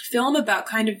film about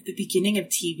kind of the beginning of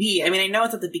TV. I mean, I know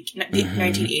it's at the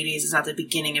 1980s is not the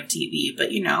beginning of TV,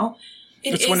 but you know,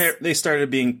 it's when they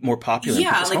started being more popular.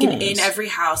 Yeah, like in every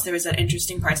house, there was that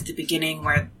interesting parts at the beginning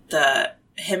where the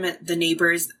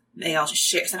neighbors, they all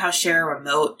somehow share a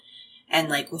remote, and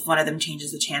like if one of them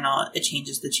changes the channel, it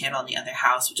changes the channel in the other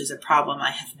house, which is a problem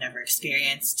I have never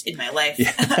experienced in my life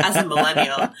as a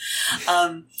millennial.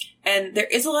 And there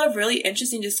is a lot of really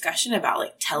interesting discussion about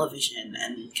like television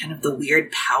and kind of the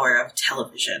weird power of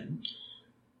television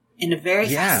in a very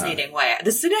fascinating way.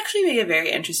 This would actually be a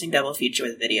very interesting double feature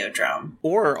with Videodrome.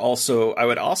 Or also, I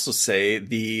would also say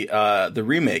the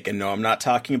remake. And no, I'm not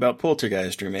talking about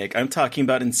Poltergeist remake. I'm talking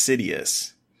about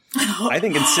Insidious. I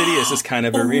think Insidious is kind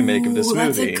of a remake of this movie.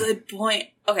 That's a good point.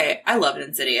 Okay, I loved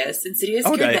Insidious. Insidious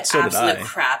scared the absolute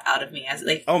crap out of me.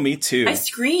 Me too. I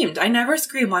screamed. I never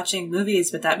scream watching movies,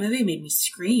 but that movie made me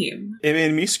scream. It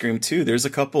made me scream too. There's a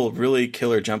couple really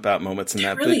killer jump out moments in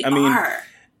that. Really but, I mean,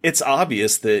 it's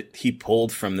obvious that he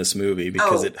pulled from this movie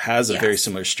because it has a very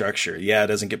similar structure. Yeah, it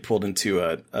doesn't get pulled into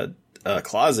a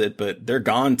closet, but they're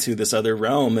gone to this other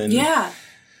realm, and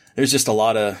there's just a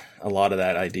lot of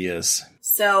that ideas.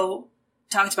 So,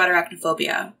 talked about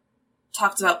arachnophobia.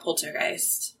 Talked about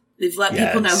Poltergeist. We've let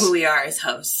people know who we are as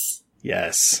hosts.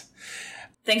 Yes.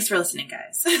 Thanks for listening,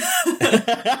 guys.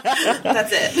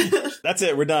 That's it. That's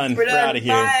it. We're done. We're out of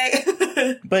here. Bye.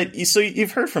 But so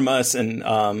you've heard from us and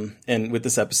with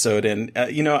this episode, and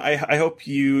I hope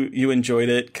you enjoyed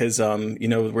it because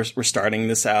we're starting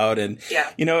this out, and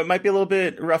it might be a little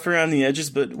bit rough around the edges,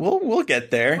 but we'll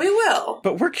get there. We will.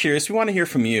 But we're curious. We want to hear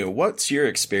from you. What's your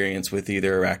experience with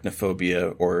either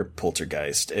arachnophobia or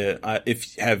Poltergeist?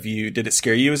 Did it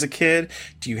scare you as a kid?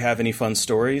 Do you have any fun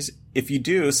stories? If you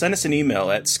do, send us an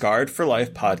email at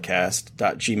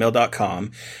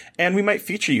scarredforlifepodcast@gmail.com, and we might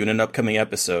feature you in an upcoming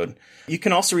episode. You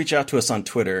can also reach out to us on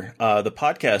Twitter. The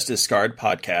podcast is Scarred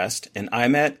Podcast, and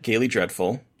I'm at Gaily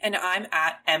Dreadful. And I'm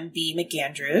at MB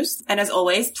McAndrews. And as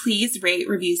always, please rate,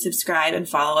 review, subscribe, and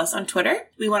follow us on Twitter.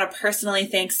 We want to personally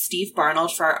thank Steve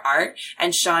Barnold for our art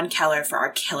and Sean Keller for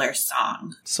our killer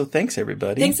song. So thanks,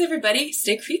 everybody. Thanks, everybody.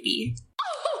 Stay creepy.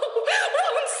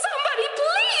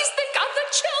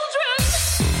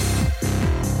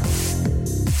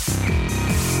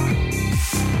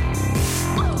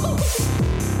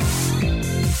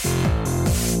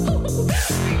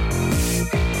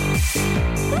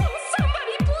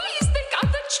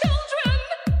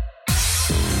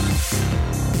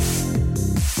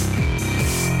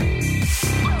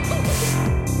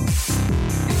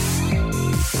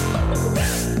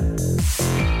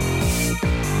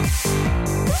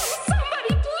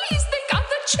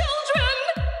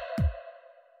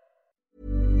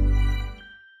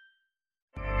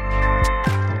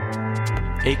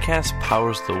 Acast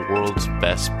powers the world's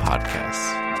best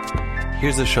podcasts.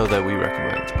 Here's a show that we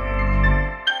recommend.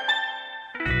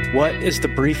 What is the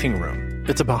Briefing Room?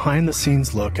 It's a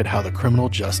behind-the-scenes look at how the criminal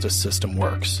justice system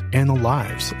works and the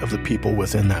lives of the people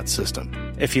within that system.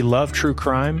 If you love true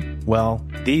crime, well,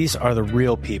 these are the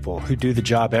real people who do the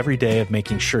job every day of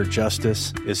making sure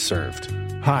justice is served.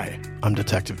 Hi, I'm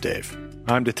Detective Dave.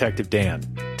 I'm Detective Dan.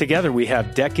 Together we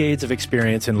have decades of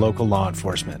experience in local law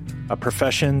enforcement, a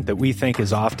profession that we think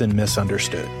is often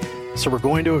misunderstood. So we're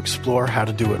going to explore how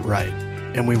to do it right,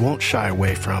 and we won't shy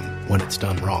away from when it's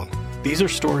done wrong. These are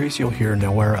stories you'll hear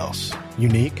nowhere else.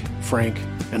 Unique, frank,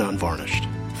 and unvarnished.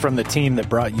 From the team that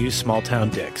brought you Small Town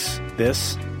Dicks,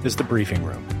 this is The Briefing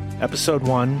Room. Episode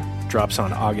 1 drops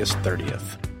on August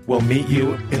 30th. We'll meet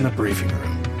you in the briefing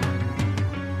room.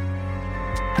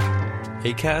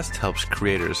 Acast helps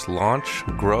creators launch,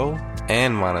 grow,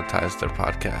 and monetize their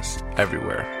podcasts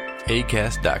everywhere.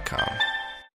 Acast.com.